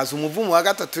 Hakaza umuvumo wa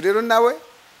gatatu rero nawe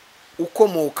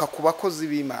ukomoka ku bakozi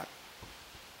b'Imana.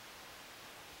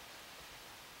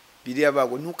 Biriya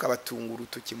bago ntukabatunga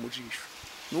urutoki mu jisho,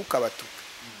 ntukabatuke,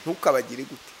 ntukabagire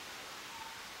gute.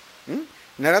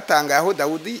 Naratanga aho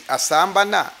Dawudi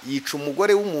asambana yica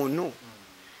umugore w'umuntu,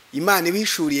 Imana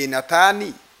ibishuriye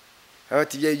Natani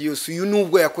abati bya Yesu, uyu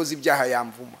nubwo yakoze ibyaha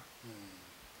yamvuma.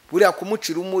 Buriya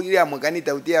kumucira uriya mugani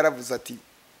Dawudi yaravuze ati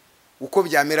uko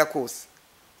byamera kose.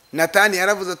 Natani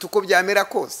yaravuze ati uko byamera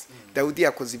kose. Dawudi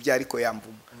yakoze ibyaha ariko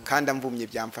yamvuma, kandi amvumye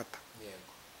byamfata.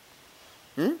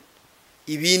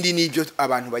 Ibindi nibyo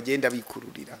abantu bagenda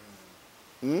bikururira.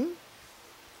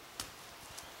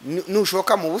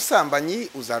 Nushoka mu busambanyi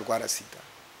uzarwara sida,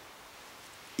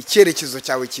 icyerekezo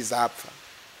cyawe kizapfa.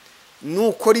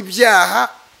 Nukora ibyaha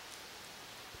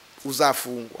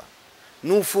uzafungwa,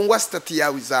 nufungwa stati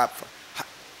yawe izapfa.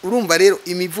 Urumva rero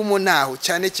imivumo naho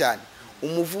cyane cyane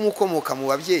umuvumo ukomoka mu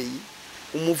babyeyi,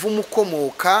 umuvumo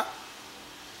ukomoka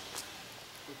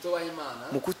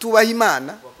mu kutubaha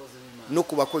Imana no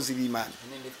ku bakozi b'Imana,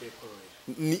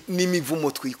 ni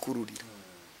imivumo twikururira.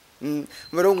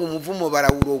 Barongo umuvumo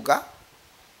barawuroga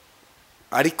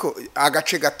ariko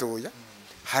agace gatoya.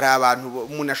 Hari abantu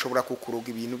umuntu ashobora kukuroga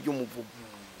ibintu by'umuvumo.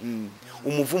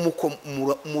 Umuvumo uko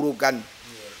murogano,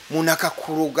 umuntu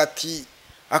akakuroga ati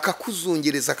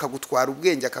akakuzungereza akagutwara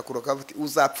ubwenge, akakuroga ati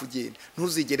uzapfa ugenda,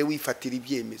 ntuzigere wifatira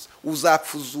ibyemezo,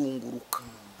 uzapfa uzunguruka.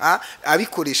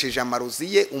 Abikoresheje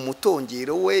amarozi ye,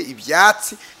 umutongero we,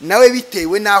 ibyatsi, nawe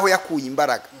bitewe naho yakuye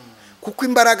imbaraga. Kuko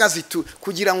imbaraga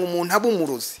kugira ngo umuntu abe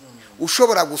umurozi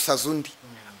ushobora gusaza undi,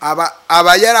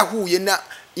 aba yarahuye na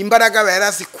imbaraga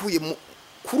yarazikuye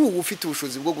kuri ubu ufite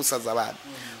ubushobozi bwo gusaza abantu.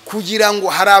 kugira ngo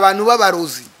hari abantu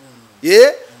b'abarozi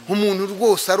nk'umuntu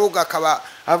rwose aroga akaba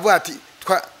avuga ati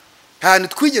ahantu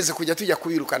twigeze kujya tujya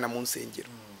kubirukana mu nsengero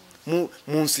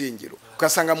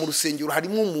ugasanga mu rusengero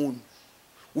harimo umuntu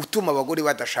utuma abagore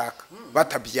badashaka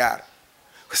batabyara,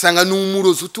 ugasanga ni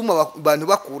umurozi utuma abantu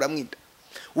bakuramo inda,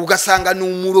 ugasanga ni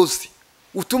umurozi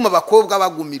utuma abakobwa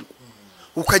bagumirwa,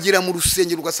 ukagira mu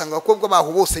rusengero ugasanga abakobwa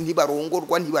baho bose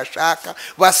ntibarongorwa ntibashaka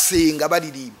basenga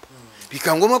baririmba.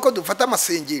 Bikaba ngombwa ko dufata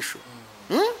amasengesho.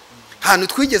 Ahantu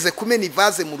twigeze kumena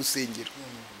ivaze mu rusengero,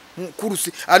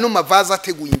 ano mavaze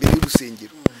ateguye imbere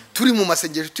y'urusengero, turi mu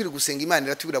masengesho turi gusenga Imana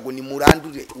iratubwira ngo ni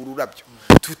murandure ururabyo,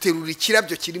 tuterura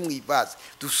ikirabyo kiri mu ivaze,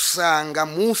 dusanga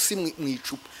munsi mu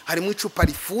icupa harimo icupa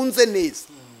rifunze neza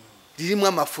ririmo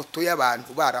amafoto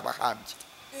y'abantu barabahambye.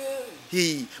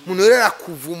 Umuntu rero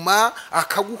akuvuma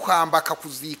akaguhamba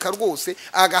akakuzika rwose,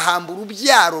 agahamba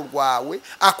urubyaro rwawe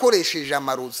akoresheje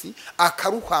amarozi,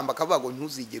 akaruhamba akavuga ngo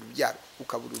ntuzigere ubyara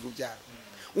ukabura urubyaro.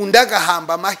 Undi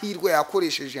agahamba amahirwe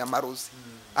yakoresheje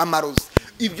amarozi.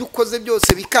 Ibyo ukoze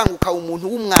byose bikanguka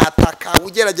umuntu w'umwataka,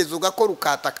 ugerageza ugakora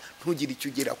ukataka ntugire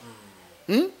icyo ugeraho.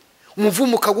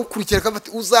 Umuvumo ukagukurikira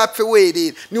akafata uzapfe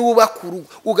werera niwe ubakuru,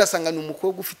 ugasanga ni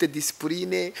umukobwa ufite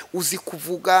discipline, uzi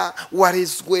kuvuga,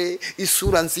 warezwe,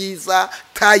 isura nziza,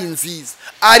 tayi nziza,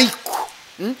 ariko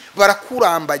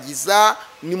barakurambagiza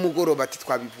nimugoroba ati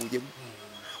twabivuyemo,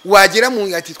 wagera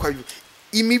mu ati twabivuye.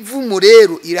 Imivumo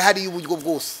rero irahari y'uburyo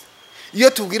bwose. Iyo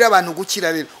tubwira abantu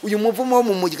gukira rero, uyu muvumo wo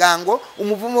mu muryango,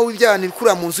 umuvumo w'iby'abantu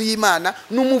bikura mu nzu y'Imana,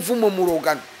 n'umuvumo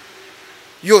murogano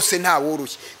yose nta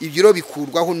woroshye. Ibyo rero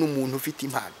bikurwaho n'umuntu ufite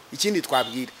impano. Ikindi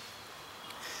twabwira,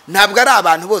 ntabwo ari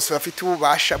abantu bose bafite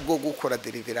ububasha bwo gukora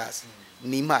deliverance,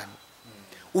 ni impano.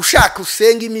 Ushaka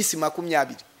usenga iminsi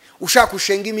 20, ushaka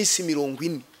ushenga iminsi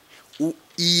 40,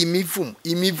 iyi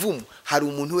imivumo hari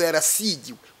umuntu we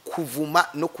yarasigiwe kuvuma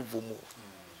no kuvumura.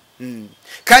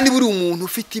 Kandi buri umuntu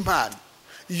ufite impano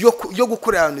yo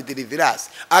gukorera abantu deliverance,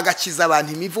 agakiza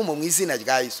abantu imivumo mu izina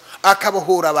rya Yesu,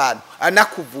 akabohora abantu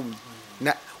anakuvumye.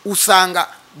 Usanga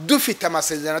dufite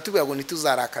amasezerano tubwira ngo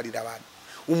ntituzarakarira abantu.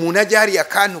 Umuntu ajya hari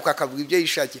akantuka akavuga ibyo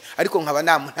yishakiye, ariko nkaba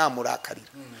nta murakarira,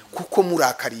 kuko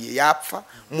murakariye yapfa,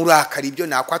 murakari ibyo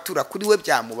nakwatura kuri we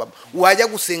byamubaba. Wajya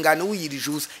gusengana wiyirije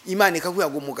uza, Imana ikavuga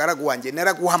ngo umugaragu wanjye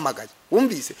naraguhamagaye.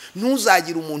 Wumvise?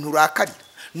 Ntuzagira umuntu urakarira,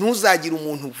 ntuzagira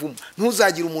umuntu uvuma,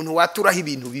 ntuzagira umuntu waturaho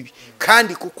ibintu bibi,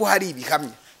 kandi kuko hari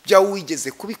ibihamya byawe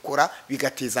wigeze kubikora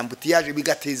bigateza mbutiyaje,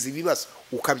 bigateza ibibazo,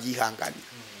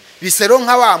 ukabyihanganira. Bisero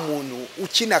nka wa muntu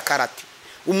ukina karate,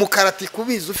 umukarate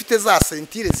kubiza ufite za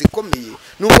sentire zikomeye,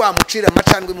 nubwo wamucira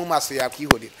amacandwe mu maso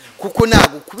yakwihorera, kuko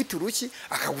nago kubita uruki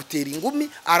akagutera ingumi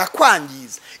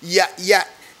arakwangiza.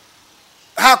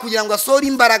 Kugira ngo asohore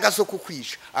imbaraga zo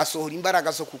kukwisha, asohora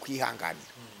imbaraga zo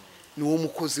kukwihanganira. Niwo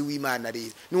mukozi w'Imana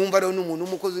rero. Numva rero n'umuntu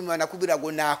umukozi w'Imana kubira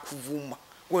ngo nakuvuma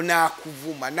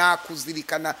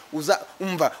nakuzirikana,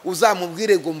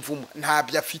 uzamubwire ngo mvuma,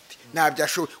 ntabyo afite, ntabyo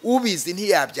ashoboye, ubizi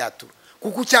ntiyabyatura,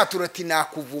 kuko ucyatura ati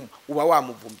nakuvuma uba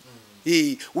wamuvumye.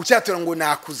 Ucyatura ngo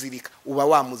nakuzirika uba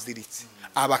wamuziritse.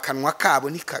 Abakanwa kabo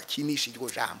nikakinisha iryo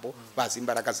jambo, bazi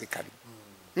imbaraga zikari.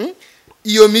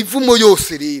 Iyo mivumo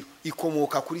yose rero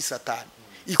ikomoka kuri Satani,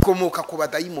 ikomoka ku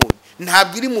badayimoni,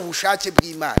 ntabwo iri mu bushake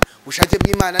bw'Imana. Ubushake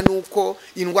bw'Imana nuko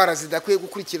indwara zidakwiye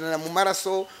gukurikirana mu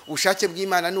maraso, ubushake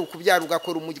bw'Imana nuko ubyara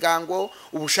ugakora umuryango,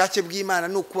 ubushake bw'Imana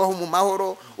nukubaho mu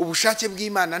mahoro, ubushake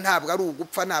bw'Imana ntabwo ari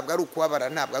ugupfa, ntabwo ari ukubabara,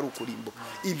 ntabwo ari ukurimbuka.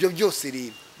 Ibyo byose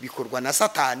rero bikorwa na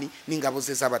Satani n'ingabo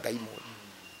ze z'abadayimoni.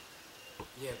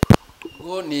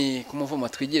 Ubwo ni ku muvumo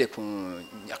twigire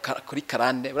kuri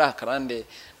karande, buriya karande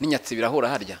n'inyatsi birahura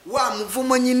harya. Wa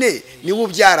muvumo nyine niwo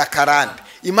ubyara karande.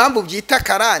 Impamvu byita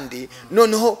karande,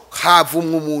 noneho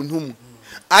havumwe umuntu umwe,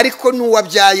 ariko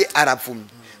n'uwabyaye aravumye,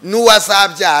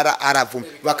 n'uwazabyara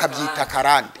aravumye, bakabyita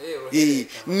karande.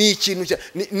 Ni ikintu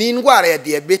ni indwara ya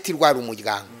diabete irwara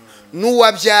umuryango.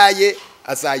 N'uwabyaye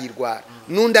azayirwara,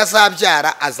 n'undi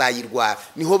azabyara azayirwara.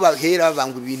 Niho bahera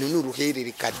bavanga ibintu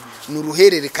n'uruhererekane,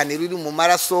 n'uruhererekane ruri mu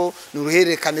maraso,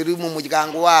 n'uruhererekane ruri mu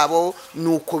muryango wabo,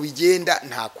 nuko bigenda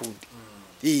nta kundi.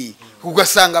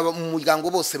 Ugasanga mu muryango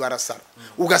bose barasara,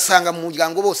 ugasanga mu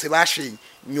muryango bose bashenye.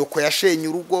 Nyoko yashenye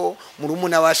urugo,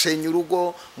 murumuna washenye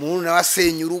urugo, murumuna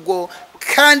wasenye urugo,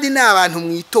 kandi n'abantu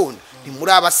mwitonda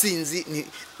ntimuri abasinzi,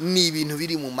 ni ibintu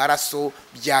biri mu maraso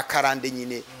bya karande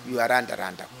nyine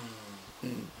bibarandaranda.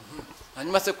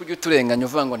 Hanyuma se kujya uturenganya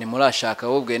uvuga ngo ntimurashaka,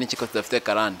 wowe n'iki ko tudafite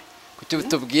karande? Kuki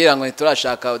tubwira ngo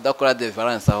ntiturashaka udakora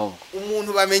deliverance ahubwo?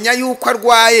 Umuntu bamenya yuko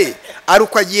arwaye ari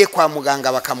uko agiye kwa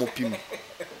muganga bakamupima.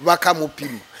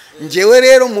 Njewe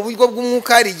rero mu buryo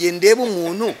bw'umwuka hari ndeba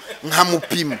umuntu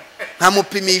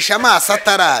nkamupimisha amaso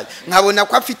ataraye, nkabona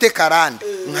ko afite karande.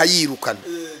 nkayirukana.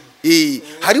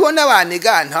 Hariho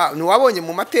n'abanega ntiwabonye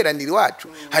mu materaniro wacu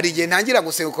hari igihe ntangira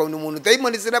guseruka umuntu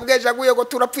dayimoni zirabwejaguye ngo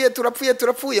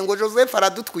turapfuye ngo Joseph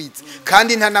aradutwitse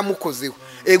kandi ntanamukozeho.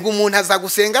 Ego umuntu aza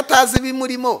gusenga atazi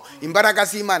bimurimo, imbaraga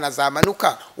z'Imana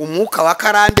zamanuka, umwuka wa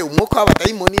karande, umwuka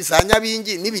w'abadayimoni za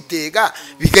nyabingi n'ibitega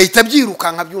bigahita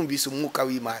byirukanka byumvise umwuka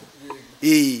w'Imana.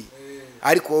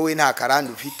 Ariko wowe nta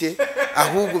karande ufite,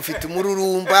 ahubwo ufite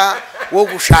umururumba wo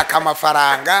gushaka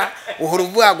amafaranga, uhora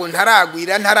uvuga ngo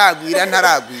ntaragwira.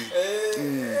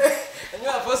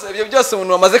 Ibyo byose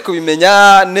umuntu wamaze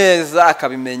kubimenya neza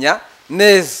akabimenya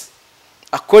neza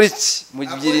akora iki?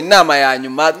 Mugira inama ya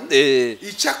nyuma.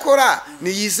 Icyo akora ni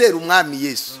yizera umwami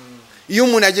Yesu. Iyo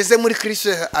umuntu ageze muri Kristo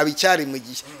abicyari mu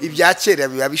gihe ibya kera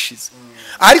biba bishize.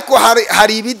 Ariko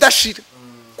hari ibidashira,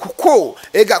 kuko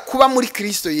ega kuba muri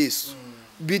Kristo Yesu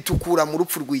bitukura mu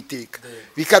rupfu rw'iteka,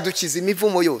 bikadukiza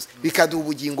imivumo yose, bikaduha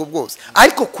ubugingo bwose.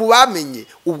 Ariko kubamenye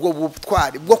ubwo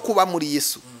butware bwo kuba muri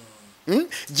Yesu,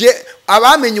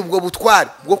 abamenye ubwo butware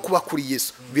bwo kuba kuri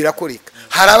Yesu birakoreka.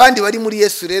 Hari abandi bari muri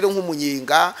Yesu rero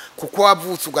nk'umunyenga, kuko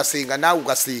wavutse ugasenga nawe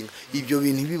ugasenga, ibyo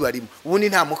bintu bibarimo. Ubundi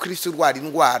nta mukristo urwara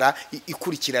indwara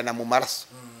ikurikirana mu maraso.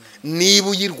 Niba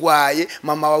uyirwaye,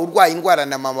 mama wawe urwaye indwara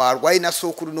na mama warwaye na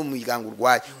sokuru no mu muryango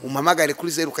urwaye, umpamagare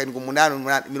kuri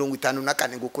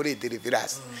 078854 ngo ukore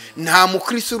deliverance. Nta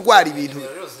mukristo urwara ibintu.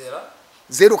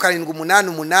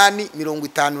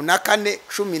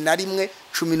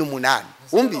 0788541118.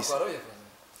 Wumvise?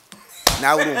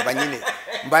 Nawe urumva nyine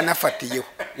mba nafatiyeho.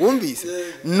 Wumvise?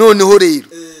 Noneho rero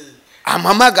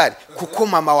ampamagare, kuko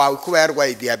mama wawe kuba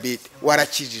yarwaye diabete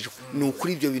warakijijwe. Ni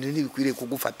ukuri ibyo bintu ntibikwiriye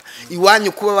kugufata.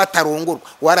 Iwanyu kuba batarongorwa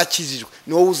warakijijwe,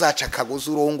 ni wowe uzaca akagozi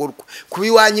urongorwa. Kuba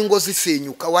iwanyu ingo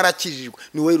zisenyuka warakijijwe,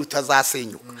 ni wowe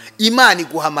rutazasenyuka. Imana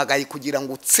iguhamagaye kugira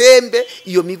ngo utsembe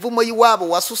iyo mivumo y'iwabo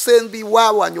wasusembe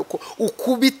iwabo wanyoko,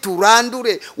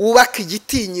 ukubiturandure, wubake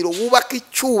igitinyiro, wubake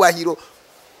icyubahiro,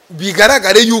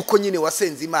 bigaragare yuko nyine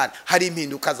wasenze Imana. Hari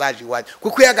impinduka zaje iwanyu,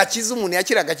 kuko yagakiza umuntu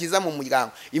yakira agakiza mu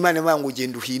muryango. Imana ivuga ngo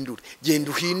genda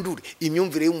uhindure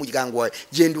imyumvire y'umuryango wawe,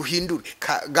 genda uhindure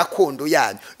gakondo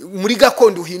yanyu. Muri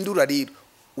gakondo uhindura rero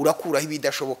urakuraho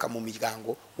ibidashoboka mu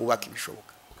miryango, ubaka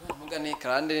ibishoboka. Mugane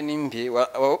karande nimbi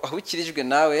aho ukirijwe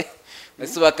nawe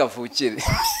bese bakavukire.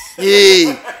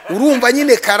 Urumva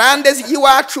nyine karande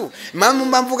y'iwacu.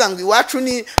 Mama mvuga ngo iwacu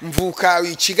ni mvuka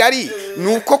i Kigali,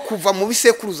 nuko kuva mu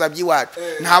bisekuruza by'iwacu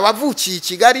nta wavukiye i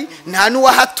Kigali, nta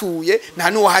n'uwahatuye,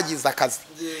 nta n'uwahagize akazi.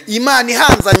 Imana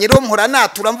ihanzanye rero mpora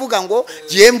natura mvuga ngo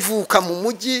giye mvuka mu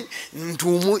mujyi,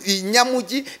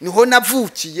 inyamugi niho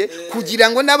navukiye, kugira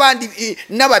ngo n'abandi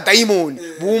n'abadayimoni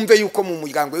bumve yuko mu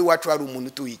muryango w'iwacu hari umuntu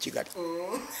utuye i Kigali.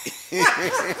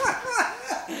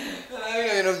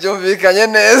 Ibintu byumvikanye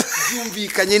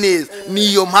neza.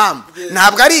 Niyo mpamvu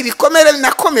ntabwo ari ibikomere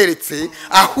nakomeretse,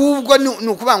 ahubwo ni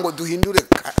ukuvuga ngo duhindure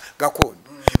gakondo.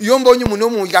 Iyo mbonye umuntu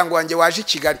wo mu muryango wanjye waje i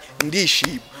Kigali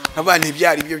ndishima. Abana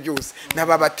ibyari byo byose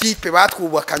n'ababatipe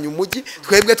batwubakanye umujyi,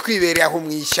 twebwe twibereye aho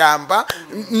mu ishyamba,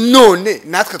 none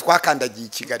natwe twakandagiye i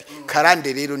Kigali.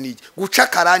 Karande rero ni guca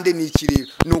karande ni iki rero?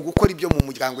 Ni ugukora ibyo mu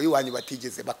muryango w'iwanyu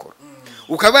batigeze bakora.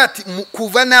 Ukaba ati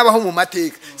kuva nabaho mu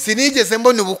mateka sinigeze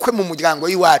mbona ubukwe mu muryango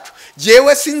w'iwacu,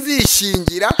 jewe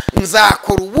sinzishingira,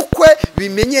 nzakora ubukwe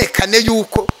bimenyekane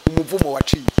yuko umuvumo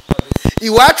waciye.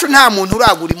 Iwacu nta muntu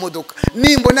uragura imodoka.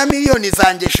 Nimbona miliyoni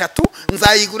zanjye 3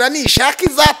 nzayigura nishaka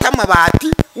izatama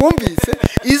bati. Wumvise?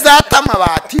 Izatama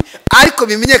bati, ariko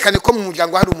bimenyekane ko mu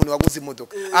muryango hari umuntu waguze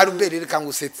imodoka. Arubere reka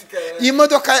ngusetse.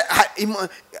 Imodoka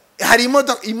hari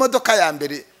imodoka ya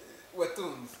mbere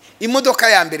watunze. Imodoka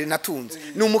ya mbere natunze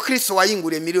ni umukristo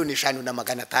wayinguriye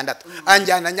 5,600,000.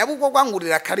 Anjyana Nyabugogo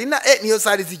angurira Karina, niyo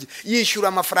zari zigi yishyura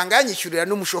amafaranga yanyishyurira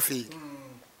n'umushoferi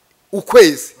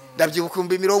ukwezi. Ndabyibuka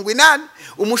 80.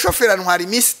 Umushoferi antwara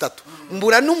iminsi 3.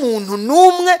 Mbura n'umuntu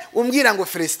numwe umbwira ngo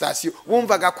felicitation.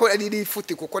 Wumvaga ko ari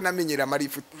ifuti kuko namenyera mari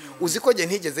ifuti. Uziko je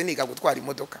ntigeze niga gutwara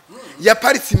imodoka.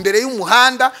 Yaparitse imbere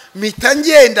y'umuhanda, mpita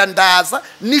ngenda ndaza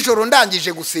nijoro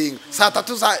ndangije gusenga. Saa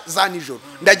 3 za nijoro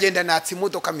ndagenda natsi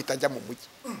imodoka mpita njya mu mujyi.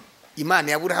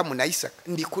 Imana ya Aburahamu na Isaka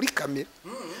ndi kuri kamera.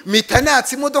 Mpita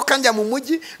natsi imodoka njya mu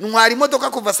mujyi, ntwara imodoka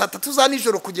kuva saa 3 za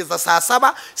nijoro kugeza saa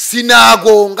 7,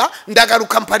 sinagonga,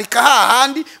 ndagaruka mparika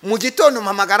hahandi. Mu gitondo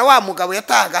mpamagara wa mugabo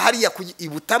yatahaga hariya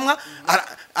ibutamwa,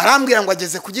 arambwira ngo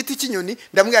ageze ku giti cy'inyoni,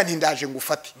 ndambwira nti ndaje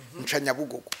ngufate. Nca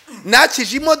Nyabugogo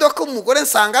nakije imodoka, umugore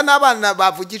nsanga n'abana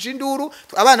bavugije induru.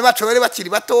 Abana bacu bari bakiri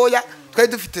batoya, twari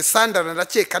dufite sandara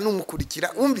ndakeka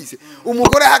n'umukurikira. Umvise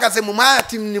umugore ahagaze mu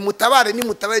mayati, ni mutabare.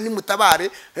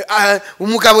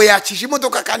 Umugabo yakije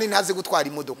imodoka kandi ntaze gutwara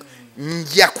imodoka.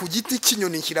 Njya ku giti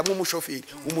cy'inyoni nshyiramo umushoferi.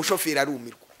 Umushoferi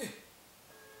arumirwa.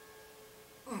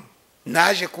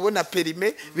 naje kubona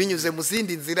perime binyuze mu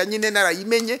zindi nzira nyine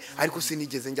narayimenye ariko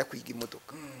sinigeze njya kwiga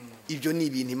imodoka. Ibyo ni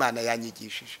ibintu Imana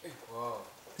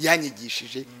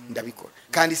yanyigishije ndabikora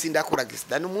kandi sindakora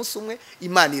gisida n'umunsi umwe.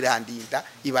 Imana irandinda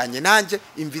ibanye nanjye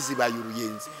imvi zibaye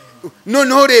uruyenzi.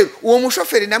 Noneho rero uwo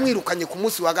mushoferi namwirukanye ku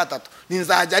munsi wa gatatu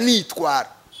ninzajya nitwara.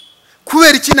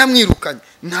 Kubera iki namwirukanye?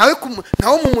 Nawe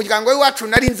mu muryango w'iwacu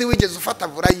nari nzi wigeze ufata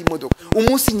vura y'imodoka.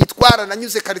 Umunsi nyitwara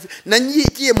nanyuze karitsiye,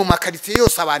 nanyigiye mu makaritsiye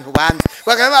yose abantu banze.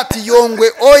 Bagaba bati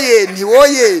Yongwe oye ni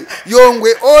oye,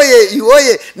 Yongwe oye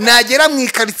iwoye. Nagera mu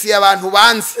ikaritsiye abantu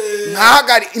banze,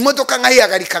 nkahagari imodoka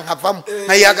nkayihagarika nkavamo,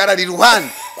 nkayihagarara iruhande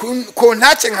ko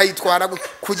ntacye nkayitwara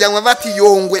kujya ngo bati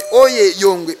Yongwe oye,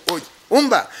 Yongwe oye.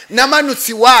 Umba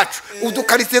namanutsi wacu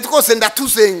udukaritsiye twose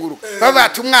ndatuzenguruka.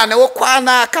 Babati umwana wo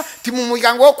kwanaka ti mu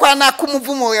muryango wo kwanaka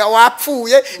umuvumo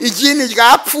wapfuye, igini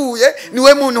ryapfuye,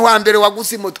 niwe muntu wa mbere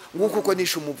waguze imoto. Nguko uko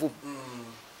nishe umuvumo.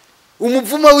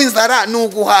 Umuvumo w'inzara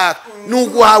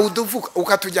nuguha uduvuka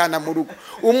ukatujyana mu rugo.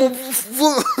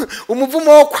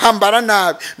 Umuvumo wo kwambara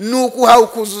nabi nuguha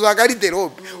ukuzuza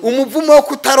garderobe. Umuvumo wo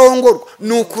kutarongorwa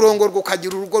nukurongorwa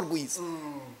ukagira urugo rwiza.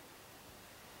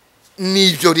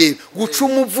 Nibyo rero guca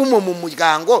umuvumo mu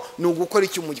muryango ni ugukora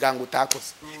icyo umuryango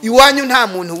utakoze. Iwanyu nta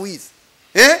muntu wize,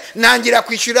 nangira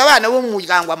kwishyura abana bo mu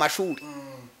muryango amashuri.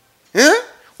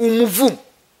 Umuvumo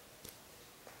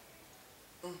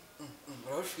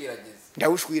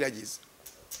ndawushwiragiza.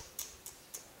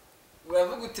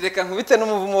 Uravuga uti reka nkubite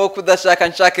n'umuvumo wo kudashaka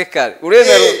nshake kare.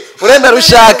 Urenda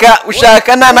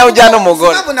ushaka nawe ujyana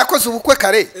umugore. Nabo nakoze ubukwe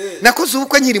kare, nakoze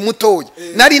ubukwe nkiri mutoya.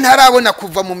 Nari ntarabona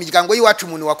kuva mu miryango y'iwacu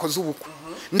umuntu wakoze ubukwe.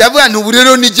 Ndavuga nti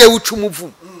rero nije uca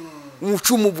umuvumo.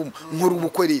 Nkora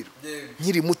ubukwe rero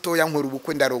nkiri mutoya, nkora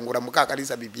ubukwe ndarongora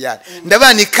mukakariza Bibiane.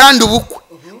 Ndabani kandi ubukwe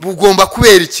bugomba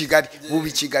kubera i Kigali, bubi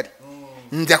i Kigali.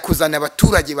 Ndakuzana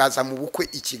abaturage baza mu bukwe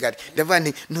i Kigali. Ndavuga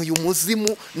nti n'uyu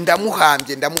muzimu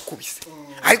ndamuhambye ndamukubise.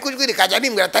 Ariko ijwi rikajya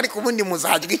nimbwira atari kubundi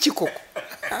muzahajwe iki koko.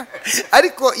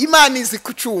 Ariko Imana izi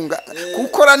kucunga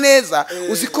gukora neza.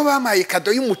 Uziko bamaye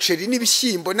kado y'umuceri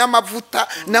n'ibishyimbo n'amavuta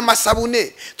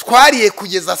n'amasabune twariye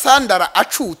kugeza sandara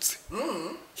acutse.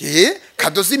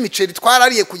 Kado z'imiceri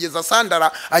twarariye kugeza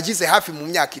sandara agize hafi mu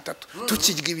myaka 3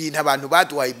 tukirya ibintu abantu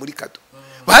baduhaye muri kado.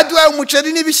 Baduhaye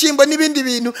umuceri n'ibishyimbo n'ibindi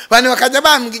bintu, abantu bakajya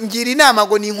bangira inama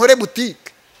ngo ninkore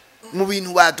boutique mu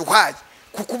bintu baduhaye.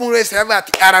 Kuko umuntu wese yavuga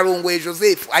ati ararongoye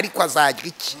Joseph ariko azajya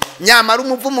iki. Nyamara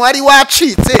umuvumo wari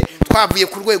wacitse, twavuye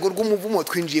ku rwego rw'umuvumo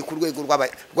twinjiye ku rwego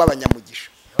rw'abanyamugisha.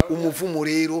 Umuvumo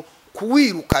rero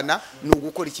kuwirukana ni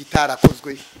ugukora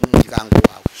ikitarakozwe mu muryango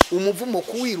wawe. Umuvumo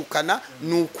kuwirukana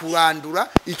ni ukurandura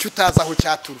icyo utazi aho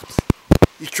cyaturutse,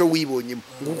 icyo wibonyemo.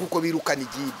 Nguko uko birukana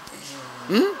igini.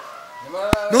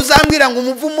 Ntuzambwira ngo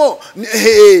umuvumo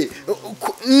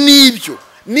nibyo.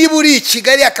 Niba uri i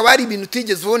Kigali akaba ari ibintu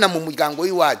utigeze ubona mu muryango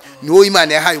w'iwanyu, niwo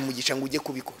Imana yahaye umugisha ngo ujye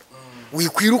kubikora.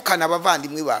 Wikwirukana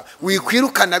abavandimwe bawe,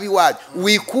 wikwirukana biwanyu,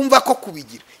 wikumva ko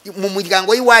kubigira. Mu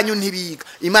muryango w'iwanyu ntibiga,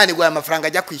 Imana iguha amafaranga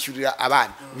ajya kwishyurira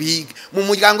abana biga. Mu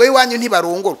muryango w'iwanyu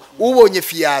ntibarongorwa, ubonye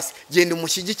fiyasi genda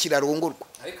umushyigikira arongorwa.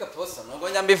 Ariko posa nubwo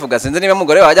nyambivuga sinzi niba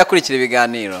umugore wajya kurikira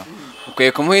ibiganiro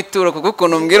ukwiye kumuha ituro kuko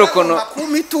ukuntu umbwira ukuntu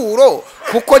kumpa ituro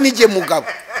kuko nige mugabo.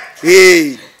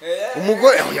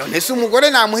 Umugore nese umugore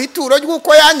namuha ituro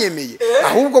ry'uko yanyemeye,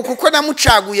 ahubwo kuko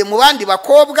namucaguye mu bandi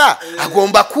bakobwa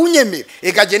agomba kunyemera.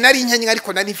 Egaje nari nkenye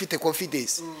ariko nari mfite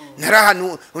confidence.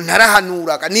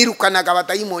 Narahanuraga nirukanaga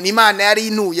abadayimoni Imana yari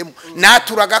inuyemo,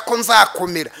 naturaga ko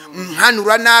nzakomera.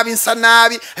 Nkanura nabi nsa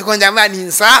nabi ariko ndamva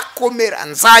nzakomera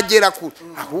nzagera kure.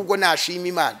 Ahubwo nashima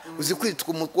Imana. Uzi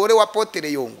kwitwa umugore wa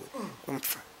Potere Yongwe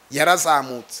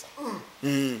yarazamutse.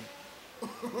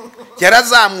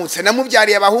 Yarazamutse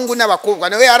namubyariye abahungu n'abakobwa,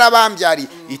 nawe yarabambyariye.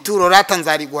 Ituro rata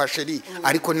nzari guhasheri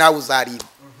ariko nawe uzarima.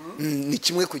 Ni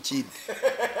kimwe ku kindi.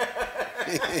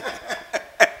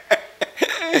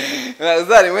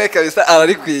 Uzarimwe kabisa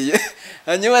ararikwiye.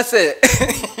 Hanyuma se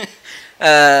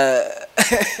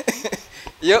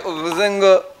iyo uvuze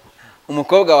ngo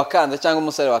umukobwa wakanze cyangwa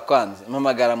umusore wakanze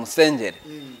mpamagara musengere,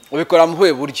 ubikora mu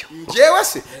huye buryo? Jewe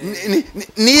se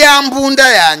ni yambunda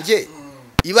yanjye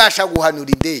ibasha guhanura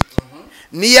indege,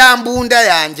 ni yambunda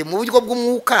yanjye mu buryo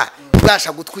bw'umwuka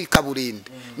ibasha gutwika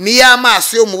burende, ni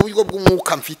y'amaso yo mu buryo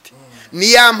bw'umwuka mfite,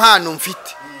 ni yampano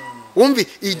mfite. Umvi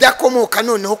idakomoka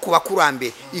noneho kuba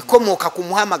kurambere, ikomoka ku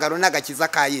muhamagaro n'agakiza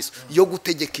ka Yesu yo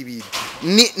gutegeka ibintu.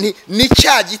 Ni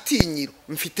cya gitinyiro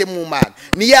mfite mu Mana,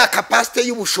 ni ya capacity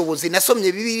y'ubushobozi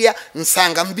nasomye Bibiliya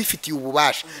nsanga mbifitiye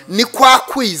ububasha, ni kwa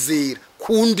kwizera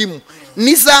kundimu,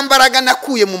 nizambaraga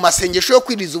nakuye mu masengesho yo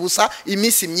kwiriza ubusa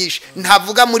iminsi myinshi.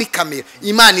 Ntavuga muri kamera,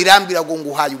 Imana irambira ngo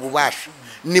nguhaye ububasha.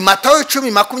 Ni Matayo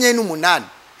 10:28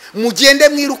 mugende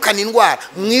mwirukana indwara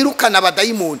mwirukana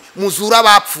abadayimoni muzura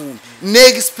abapfuye ne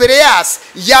experience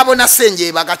yabo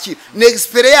nasengeye bagakira ne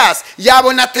experience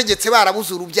yabo nategetse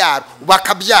barabuze urubyaro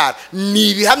bakabyara ni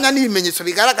ibihamya n'ibimenyetso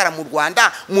bigaragara mu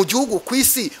Rwanda mu gihugu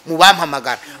kwisi mu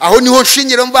bampamagara aho niho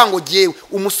nshingiro mvuga ngo giyewe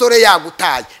umusore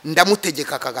yagutaye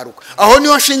ndamutegeka akagaruka aho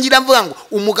niho nshingira mvuga ngo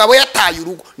umugabo yataye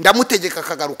urugo ndamutegeka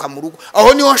akagaruka mu rugo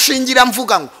aho niho nshingira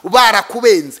mvuga ngo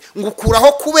barakubenze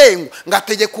ngukuraho kubengwa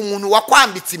ngategeka umuntu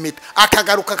wakwambitse impeta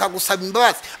akagaruka akagusaba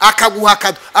imbabazi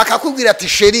akaguhakana akakubwira ati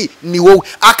sheri ni wowe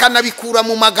akanabikura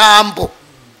mu magambo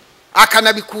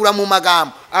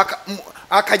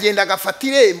akagenda agafata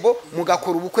irembo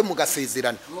mugakora ubukwe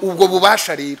mugasezerana ubwo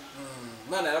bubasha rero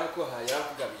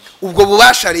ubwo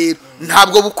bubasha rero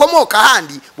ntabwo bukomoka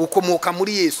handi bukomoka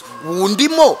muri Yesu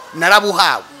bundimo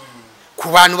narabuhawe ku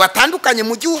bantu batandukanye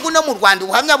mu gihugu no mu Rwanda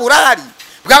ubuhamya burahari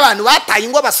bw'abantu bataye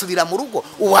ingo basubira mu rugo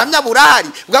ubuhamya burahari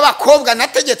bw'abakobwa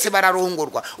nategetse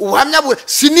bararongorwa ubuhamya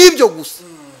si nibyo gusa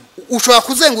ushobora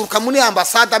kuzenguruka muri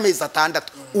ambasade amezi 6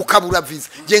 ukabura visa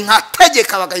je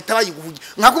nkategeka bagahita bayiguhugira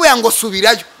nkakubera ngo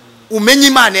subirayo umenye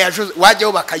Imana yaje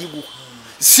wajyaho bakayiguha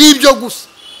si ibyo gusa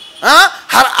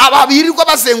ababirirwa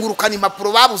bazengurukana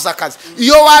impapuro babuze akazi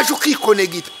iyo waje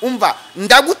ukikonegita umva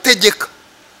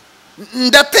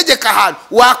ndategeka ahantu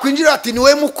wakwinjira ati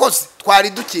niwe mukozi twari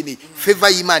dukeneye feva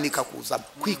y'Imana ikakuzamo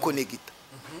kwikonegita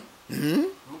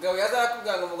mugabo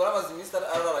yazakubwira ngo umugore amaze iminsi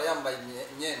arara yambaye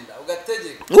imyenda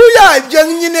ugategeka uya ibyo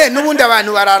nyine nubundi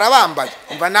abantu barara bambaye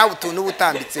umva nawe utuntu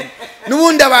ubutambitsemo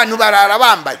nubundi abantu barara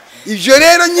bambaye ibyo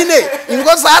rero nyine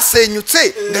ingo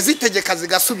zasenyutse ndazitegeka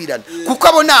zigasubirana kuko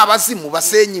abo ni abazimu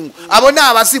basenya ingo abo ni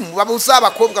abazimu babuza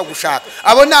abakobwa gushaka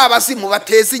abo ni abazimu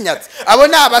bateza inyatsi abo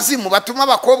ni abazimu batuma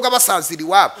abakobwa basanzira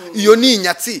iwabo iyo ni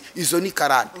inyatsi izo ni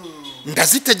karande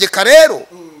ndazitegeka rero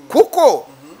kuko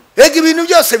ega ibintu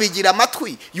byose bigira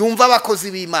amatwi yumva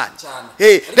abakozi b'Imana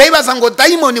ndayibaza ngo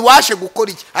dayimoni washe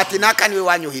gukora iki ati nakaniwe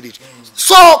wanyohereje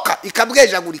soka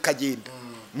ikabwejagura ikagenda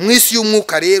mwisi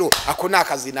y'umwuka rero ako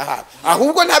nakazi nahawe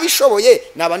ahubwo ntabishoboye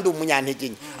naba ndi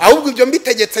umunyantege ahubwo ibyo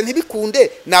mbitegetse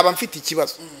ntibikunde naba mfite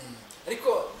ikibazo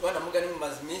ariko bana mugani mu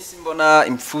mazimisi mbona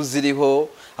impfu ziriho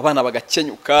abana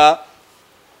bagakenyuka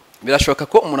birashoboka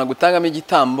ko umuntu agutangamo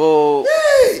igitambo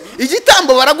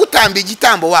igitambo baragutamba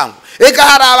igitambo wangu ega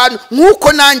hari abantu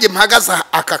nkuko nanjye mpagaze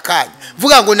aka kanya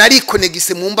vuga ngo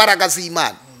narikonegise mu mbaraga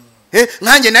z'Imana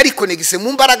nkanjye narikonegise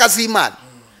mu mbaraga z'Imana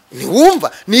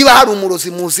niwumva niba hari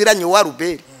umurozi muziranye wa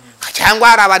Ruberi cyangwa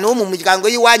hari abantu bo mu muryango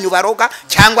y'iwanyu baroga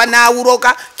cyangwa nawe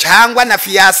uroga cyangwa na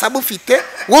fiyasa bufite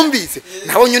wumvise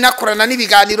nabonye unakorana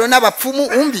n'ibiganiro n'abapfumu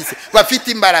wumvise bafite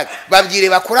imbaraga babwire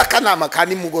bakora akanama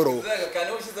kandi mugoroba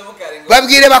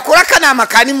babwire bakora akanama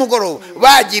kandi mugoroba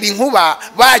bagira inkuba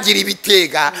bagira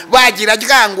ibitega bagira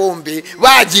ryangombe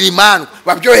bagira imandwa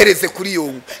babyohereze kuri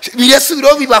Yongwe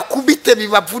biresubiro bibakubite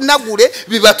bibavunagure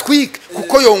bibatwike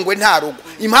kuko Yongwe ntarogo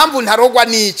impamvu ntarogwa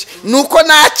niki nuko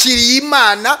nakiriye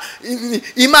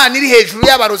Imana iri hejuru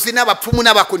y'abarozi n'abapfumu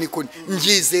n'abakonikoni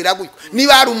ngizera gutyo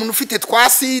niba hari umuntu ufite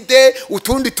twaside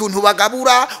utundi tuntu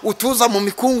bagabura utuza mu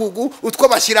mikungugu utwo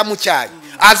bashyira mu cyayi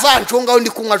azancungaho ndi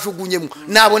kunywa jugunyemo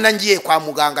nabona ngiye kwa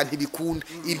muganga ntibikunda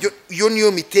iyo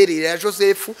niyo miterere ya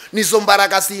Joseph nizo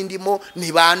mbaraga zindimo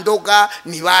nibandoga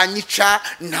nibanyica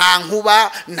nta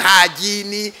nkuba nta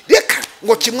gini reka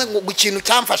ngo kimwe ngo ikintu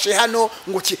cyamfashe hano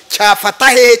ngo cyafata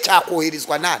hehe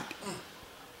cyakoherezwa nande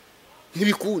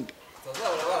ntibikunda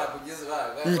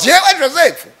njyewe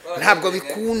Joseph ntabwo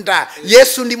bikunda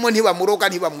Yesu ndimo ntibamuroga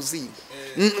ntibamuzimba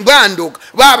bandoga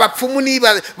babapfumu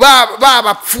niba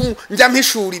babapfu njya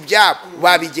mpishura ibyabo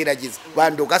babigerageza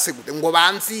bandoga se gute ngo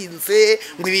banzinze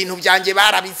ngo ibintu byanjye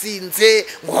barabizinze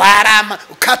ngo harama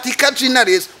katika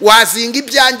jinares wazinga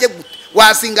ibyanjye gute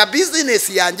wazinga business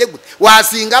yanjye gute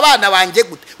wazinga abana banjye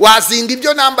gute wazinga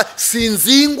ibyo namba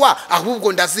sinzingwa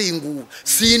ahubwo ndazingura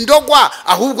sindogwa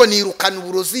ahubwo nirukana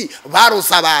uburozi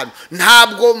baroza abantu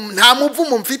ntabwo nta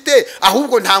muvumo mfite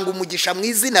ahubwo ntanga umugisha mu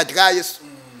izina rya Yesu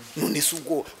none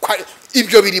subwo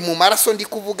ibyo biri mu maraso ndi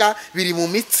kuvuga biri mu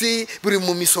mitsi biri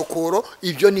mu misokoro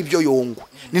ibyo nibyo Yongwe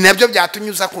ni nabyo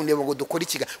byatunyuza kundeba ngo dukora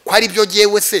ikiga ko ari byo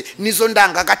jewe se nizo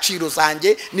ndanga gaciro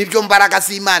zanjye nibyo mbaraga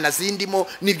z'Imana zindimo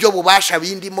nibyo bubasha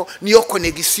bindimo niyo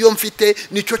connection mfite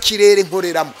nicyo kirere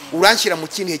nkoreramo uranshyira mu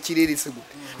kintu kirere se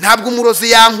gute ntabwo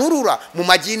umurozi yankurura mu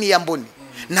magini ya mbone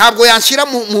ntabwo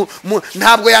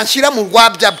yanshira mu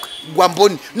rwabya rwa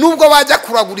mbone nubwo bajya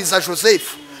kuraguriza Joseph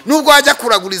nubwo wajya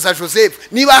kuraguriza Joseph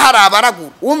niba hari abaragura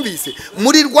wumvise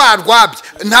muri rwabya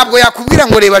ntabwo yakubwira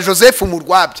ngo reba Joseph mu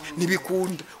rwabya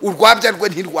nibikunda urwabya rwe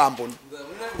ntirwambona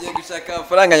ngiye gushaka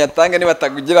amafaranga nyatanga niba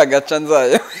atakugira agaca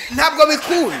nzayo ntabwo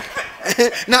bikunda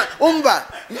umva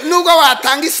nubwo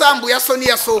watanga isambu ya so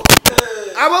n'iya soko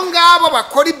abo ngabo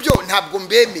bakora ibyo ntabwo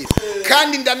mbemera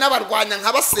kandi ndanabarwanya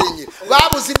nkabasenyera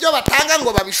babuze ibyo batanga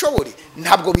ngo babishobore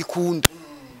ntabwo bikunda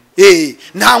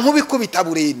nta nkubikubita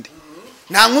burende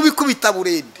nta nkubikubita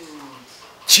burende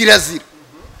kirazira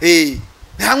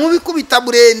nta nkubikubita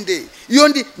burende iyo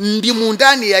ndi mu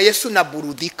ndani ya Yesu na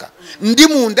burudika ndi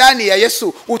mu ndani ya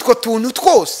Yesu utwo tuntu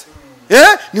twose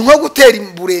ni nko gutera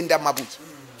burende amabuye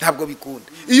ntabwo bikunda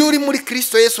iyo uri muri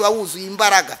Kristo Yesu wawuzuye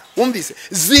imbaraga wumvise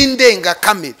zindenga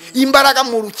kamere imbaraga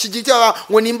mu rukigijya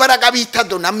ngo ni imbaraga bita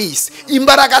donamis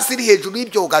imbaraga ziri hejuru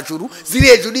y'ibyogajuru ziri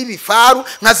hejuru y'ibifaru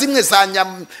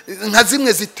nka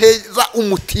zimwe ziteza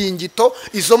umutingito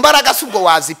izo mbaraga subwo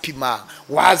wazipima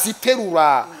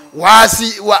waziterura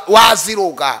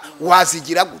waziroga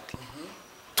wazigira gute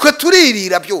twe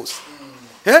turirira byose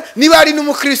niba ari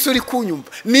n'umukristo uri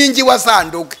kunyumva ningi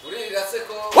wazandoge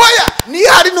oya ni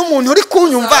hari n'umuntu uri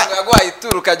kunyumva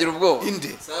agwayitura ukagira ubwoba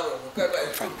inde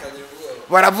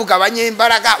baravuga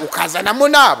abanyembaraga ukazanamo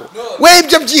nabo we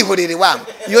ibyo byihorere wangu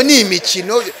iyo ni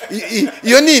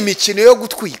imikino yo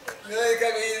gutwika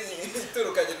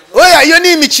oya iyo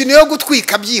ni imikino yo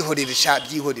gutwika byihorere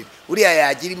byihorere uriya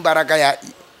yagira imbaraga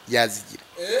yazigira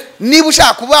niba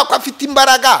ushaka kuvuga ko afite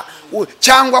imbaraga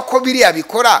cyangwa ko biriya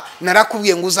bikora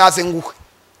narakubwiye ngo uzaze nguhe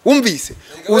wumvise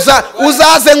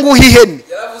uzaze nguhe ihene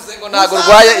yaravuze ngo ntago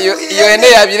urwaye iyo hene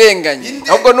yabirenganye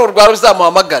ahubwo n'urwara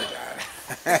uzamuhamagara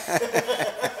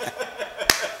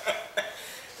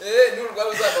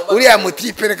uriya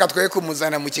mutipe reka twe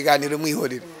kumuzana mu kiganiro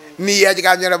mwihorere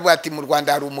niyaryamye aravuga ati mu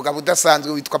Rwanda hari umugabo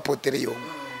udasanzwe witwa Potere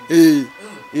Yongwe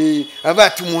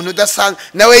abati umuntu udasanzwe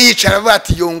nawe yicara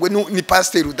abati Yongwe ni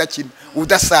pasteur udakina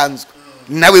udasanzwe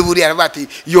nawe buri arabati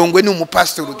Yongwe ni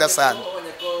umupasteur udasanzwe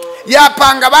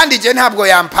yapanga abandi je ntabwo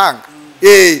yampanga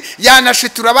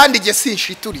yanashitura abandi je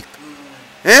sinshiturika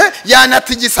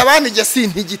yanatigisa abandi je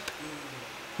sintigita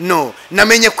no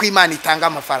namenye ko Imana itanga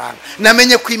amafaranga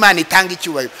namenye ko Imana itanga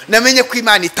icyubahiro namenye ko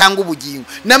Imana itanga ubugingo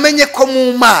namenye ko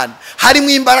mu Mana harimo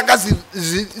imbaraga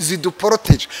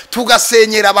ziduproteje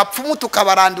tugasenyera abapfumu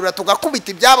tukabarandura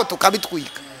tugakubita ibyabo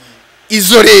tukabitwika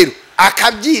izo rero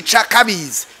akabyica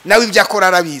kabizi nawe ibyo akora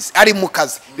arabizi ari mu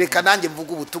kazi reka nanjye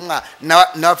mvuga ubutumwa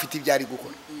nawe afite ibyo ari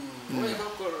gukora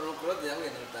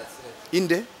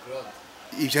inde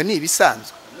ibyo ni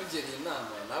ibisanzwe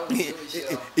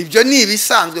ibyo ni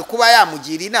ibisanzwe kuba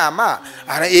yamugira inama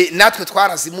natwe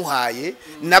twarazimuhaye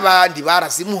n'abandi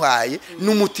barazimuhaye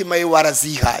n'umutima we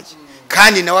warazihaye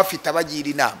kandi nawe afite abagira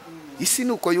inama isi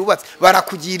nuko yubatse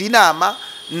barakugira inama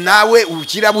nawe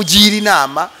ugira bugira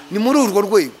inama ni muri urwo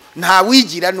rwego nta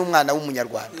wigira n'umwana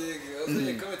w'umunyarwanda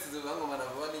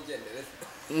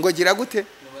ngo gira gute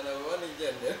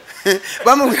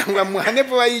bamubwira ngo amuhane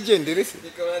vuba yigendere se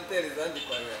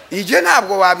ibyo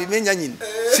ntabwo wabimenya nyine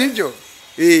sibyo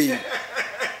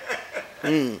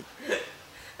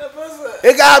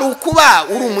ega hari ukuba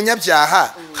uri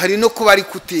umunyabyaha hari no kuba ari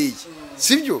kuteye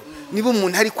sibyo niba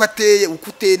umuntu ariko ateye uko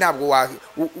uteye ntabwo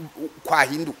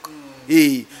kwahinduka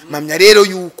mamya rero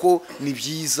yuko ni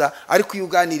byiza ariko iyo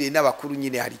uganiriye n'abakuru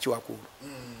nyine hari icyo wakura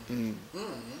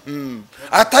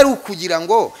atari ukugira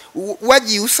ngo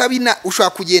wagiye usaba ushobora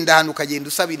kugenda ahantu ukagenda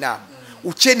usaba inama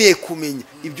ukeneye kumenya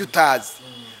ibyo utazi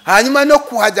hanyuma no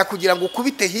kuhajya kugira ngo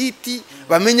ukubite hiti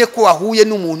bamenye ko wahuye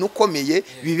n'umuntu ukomeye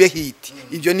bibe hiti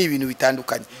ibyo ni ibintu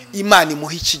bitandukanye Imana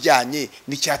imuha ikijyanye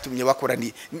n'icyatumye bakora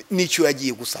n'icyo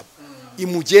yagiye gusaba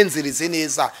imugenzereze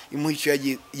neza imuha icyo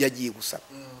yagiye gusaba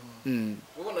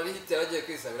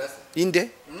inde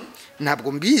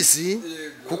ntabwo mbizi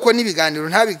kuko n'ibiganiro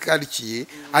ntabikarikiye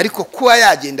ariko kuba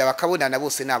yagenda bakabonana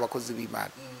bose ni abakozi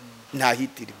b'Imana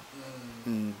ntahitire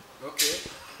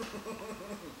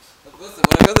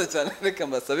murakoze cyane reka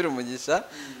mbasabire umugisha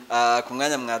ku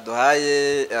mwanya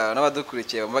mwaduhaye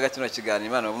n'abadukurikiye bumvaga kino kiganiro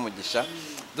Imana bumugisha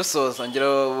dusoza ngira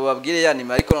babwire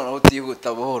yanima ariko noneho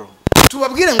utihuta buhoro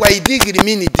tubabwire ngo ayidigire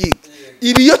imini dig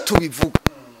ibiyo tubivuga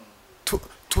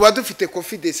tuba dufite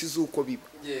confidence z'uko biba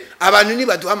abantu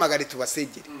nibaduhamagare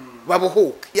tubasegere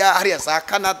babohoke hariya za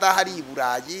Canada hari i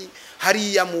Burayi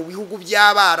hariya mu bihugu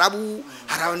by'Abarabu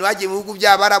hari abantu bagiye mu bihugu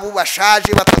by'Abarabu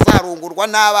bashaje batazarongorwa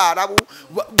n'Abarabu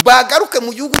bagaruke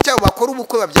mu gihugu cyabo bakora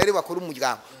ubukwe babyare bakora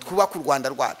umuryango twubaka u Rwanda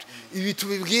rwacu ibi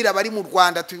tubibwira bari mu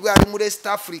Rwanda tubibwira muri East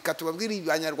Africa tubabwira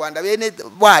abanyarwanda bene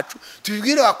bacu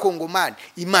tubibwira abakongomani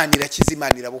Imana irakiza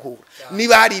Imana irabohora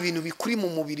niba hari ibintu bikuri mu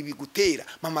mubiri bigutera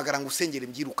mamagara ngo usengere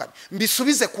mbyirukane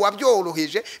mbisubize kuwa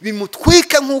byoroheje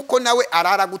bimutwike nkuko nawe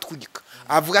arara gutwika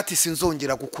avuga ati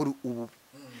sinzongera gukora ubu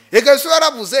ega Yesu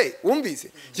yaravuze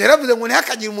wumvise yaravuze ngo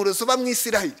ntihakagire umurozi uba mu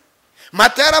Isiraheli.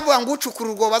 Mata yaravuga ngo ucukura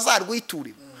urwo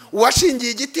bazarwiturira.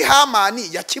 Uwashingiye igiti Hamani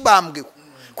yakibambweho.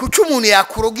 Kuki umuntu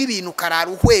yakuroga ibintu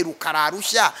karara uhwera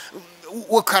ukararushya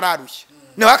ukararushya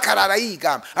nawe akarara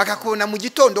yigamba akakubona mu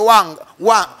gitondo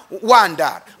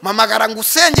wandara mamagara ngo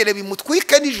usengere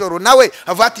bimutwike nijoro nawe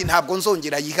avuga ati ntabwo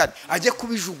nzongera yihane ajye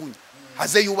kubijugunya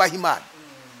aze yubaha Imana.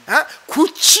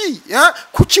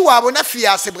 Kuki wabona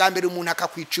fiyase bwa mbere umuntu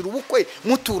akakwicira ubukwe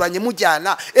muturanye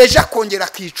mujyana ejo akongera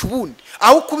akica ubundi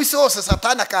aho kubise hose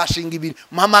Satani akashinga ibiri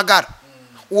mamagara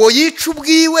uwo yica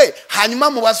ubwiwe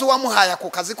hanyuma mubazo wamuhaye ako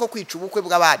kazi ko kwica ubukwe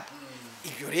bw'abandi.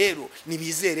 Ibyo rero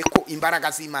nibizere ko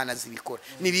imbaraga z'Imana zibikora,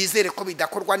 nibizere ko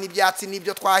bidakorwa n'ibyatsi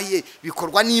n'ibyo twahiye,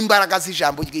 bikorwa n'imbaraga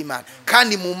z'ijambo ry'Imana.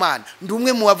 Kandi mu Mana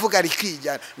ndumwe mu bavuga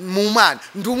rikijyana, mu Mana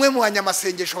ndumwe mu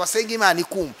banyamasengesho basenga Imana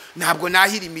ikumva. Ntabwo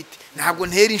nahira imiti, ntabwo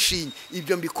ntera inshinge,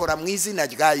 ibyo mbikora mu izina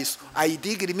rya Yesu.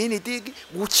 Ayidigiri mini digi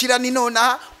gukira ni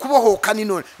nonaha, kubohoka ni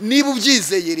none. Niba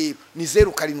ubyizeye rero ni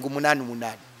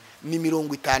 0788 ni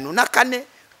 54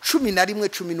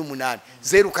 11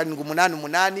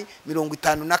 0788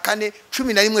 54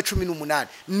 11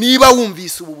 niba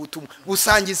wumvise ubu butumwa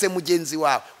busangize mugenzi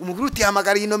wawe umubwire uti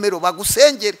hamagara iyi nomero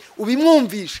bagusengere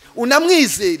ubimwumvishe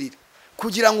unamwizerire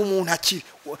kugira ngo umuntu akire.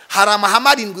 Hari amahame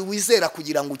 7 wizera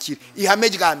kugira ngo ukire. Ihame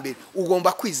rya mbere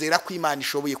ugomba kwizera ko Imana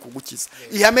ishoboye kugukiza.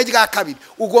 Ihame rya kabiri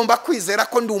ugomba kwizera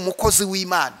ko ndi umukozi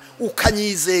w'Imana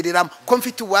ukanyizerera ko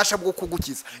mfite ububasha bwo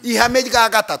kugukiza. Ihame rya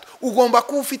gatatu ugomba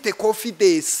kuba ufite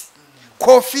confidence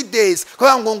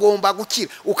kugira ngo ngomba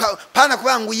gukira. Pana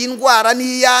kugira ngo iyi ndwara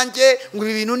ni yanjye ngo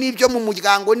ibi bintu nibyo mu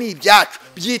muryango ni ibyacu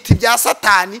byita ibya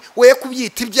Satani we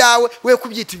kubyita ibyawe we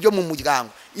kubyita ibyo mu muryango.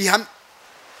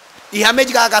 Ihame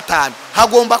rya gatanu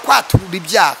hagomba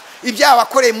kwaturura ibyaha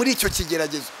wakoreye muri icyo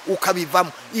kigeragezo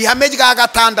ukabivamo. Ihame rya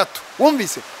gatandatu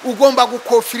wumvise ugomba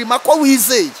gukofirima ko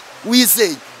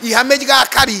wizeye. Ihame rya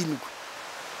karindwi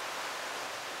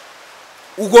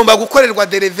ugomba gukorerwa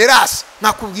deliverance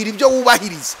nakubwira ibyo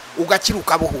wubahiriza ugakira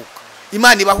ukabohoka.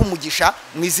 Imana ibaha umugisha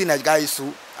mu izina rya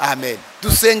Yesu, amen.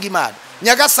 Dusenga Imana.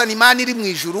 Nyagasani Imana iri mu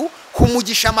ijuru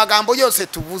kumugisha amagambo yose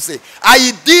tuvuze.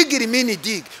 Ayidigiri mini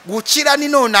dig gukira ni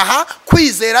nonaha,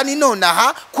 kwizera ni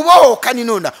nonaha, kubohoka ni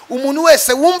nonaha. Umuntu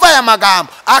wese wumva aya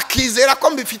magambo akizera ko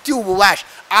mbifitiye ububasha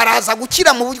araza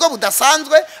gukira mu buryo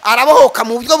budasanzwe, arabohoka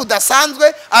mu buryo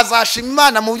budasanzwe, azashima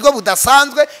Imana mu buryo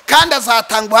budasanzwe kandi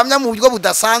azatanga ubuhamya mu buryo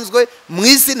budasanzwe mu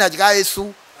izina rya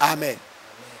Yesu, amen.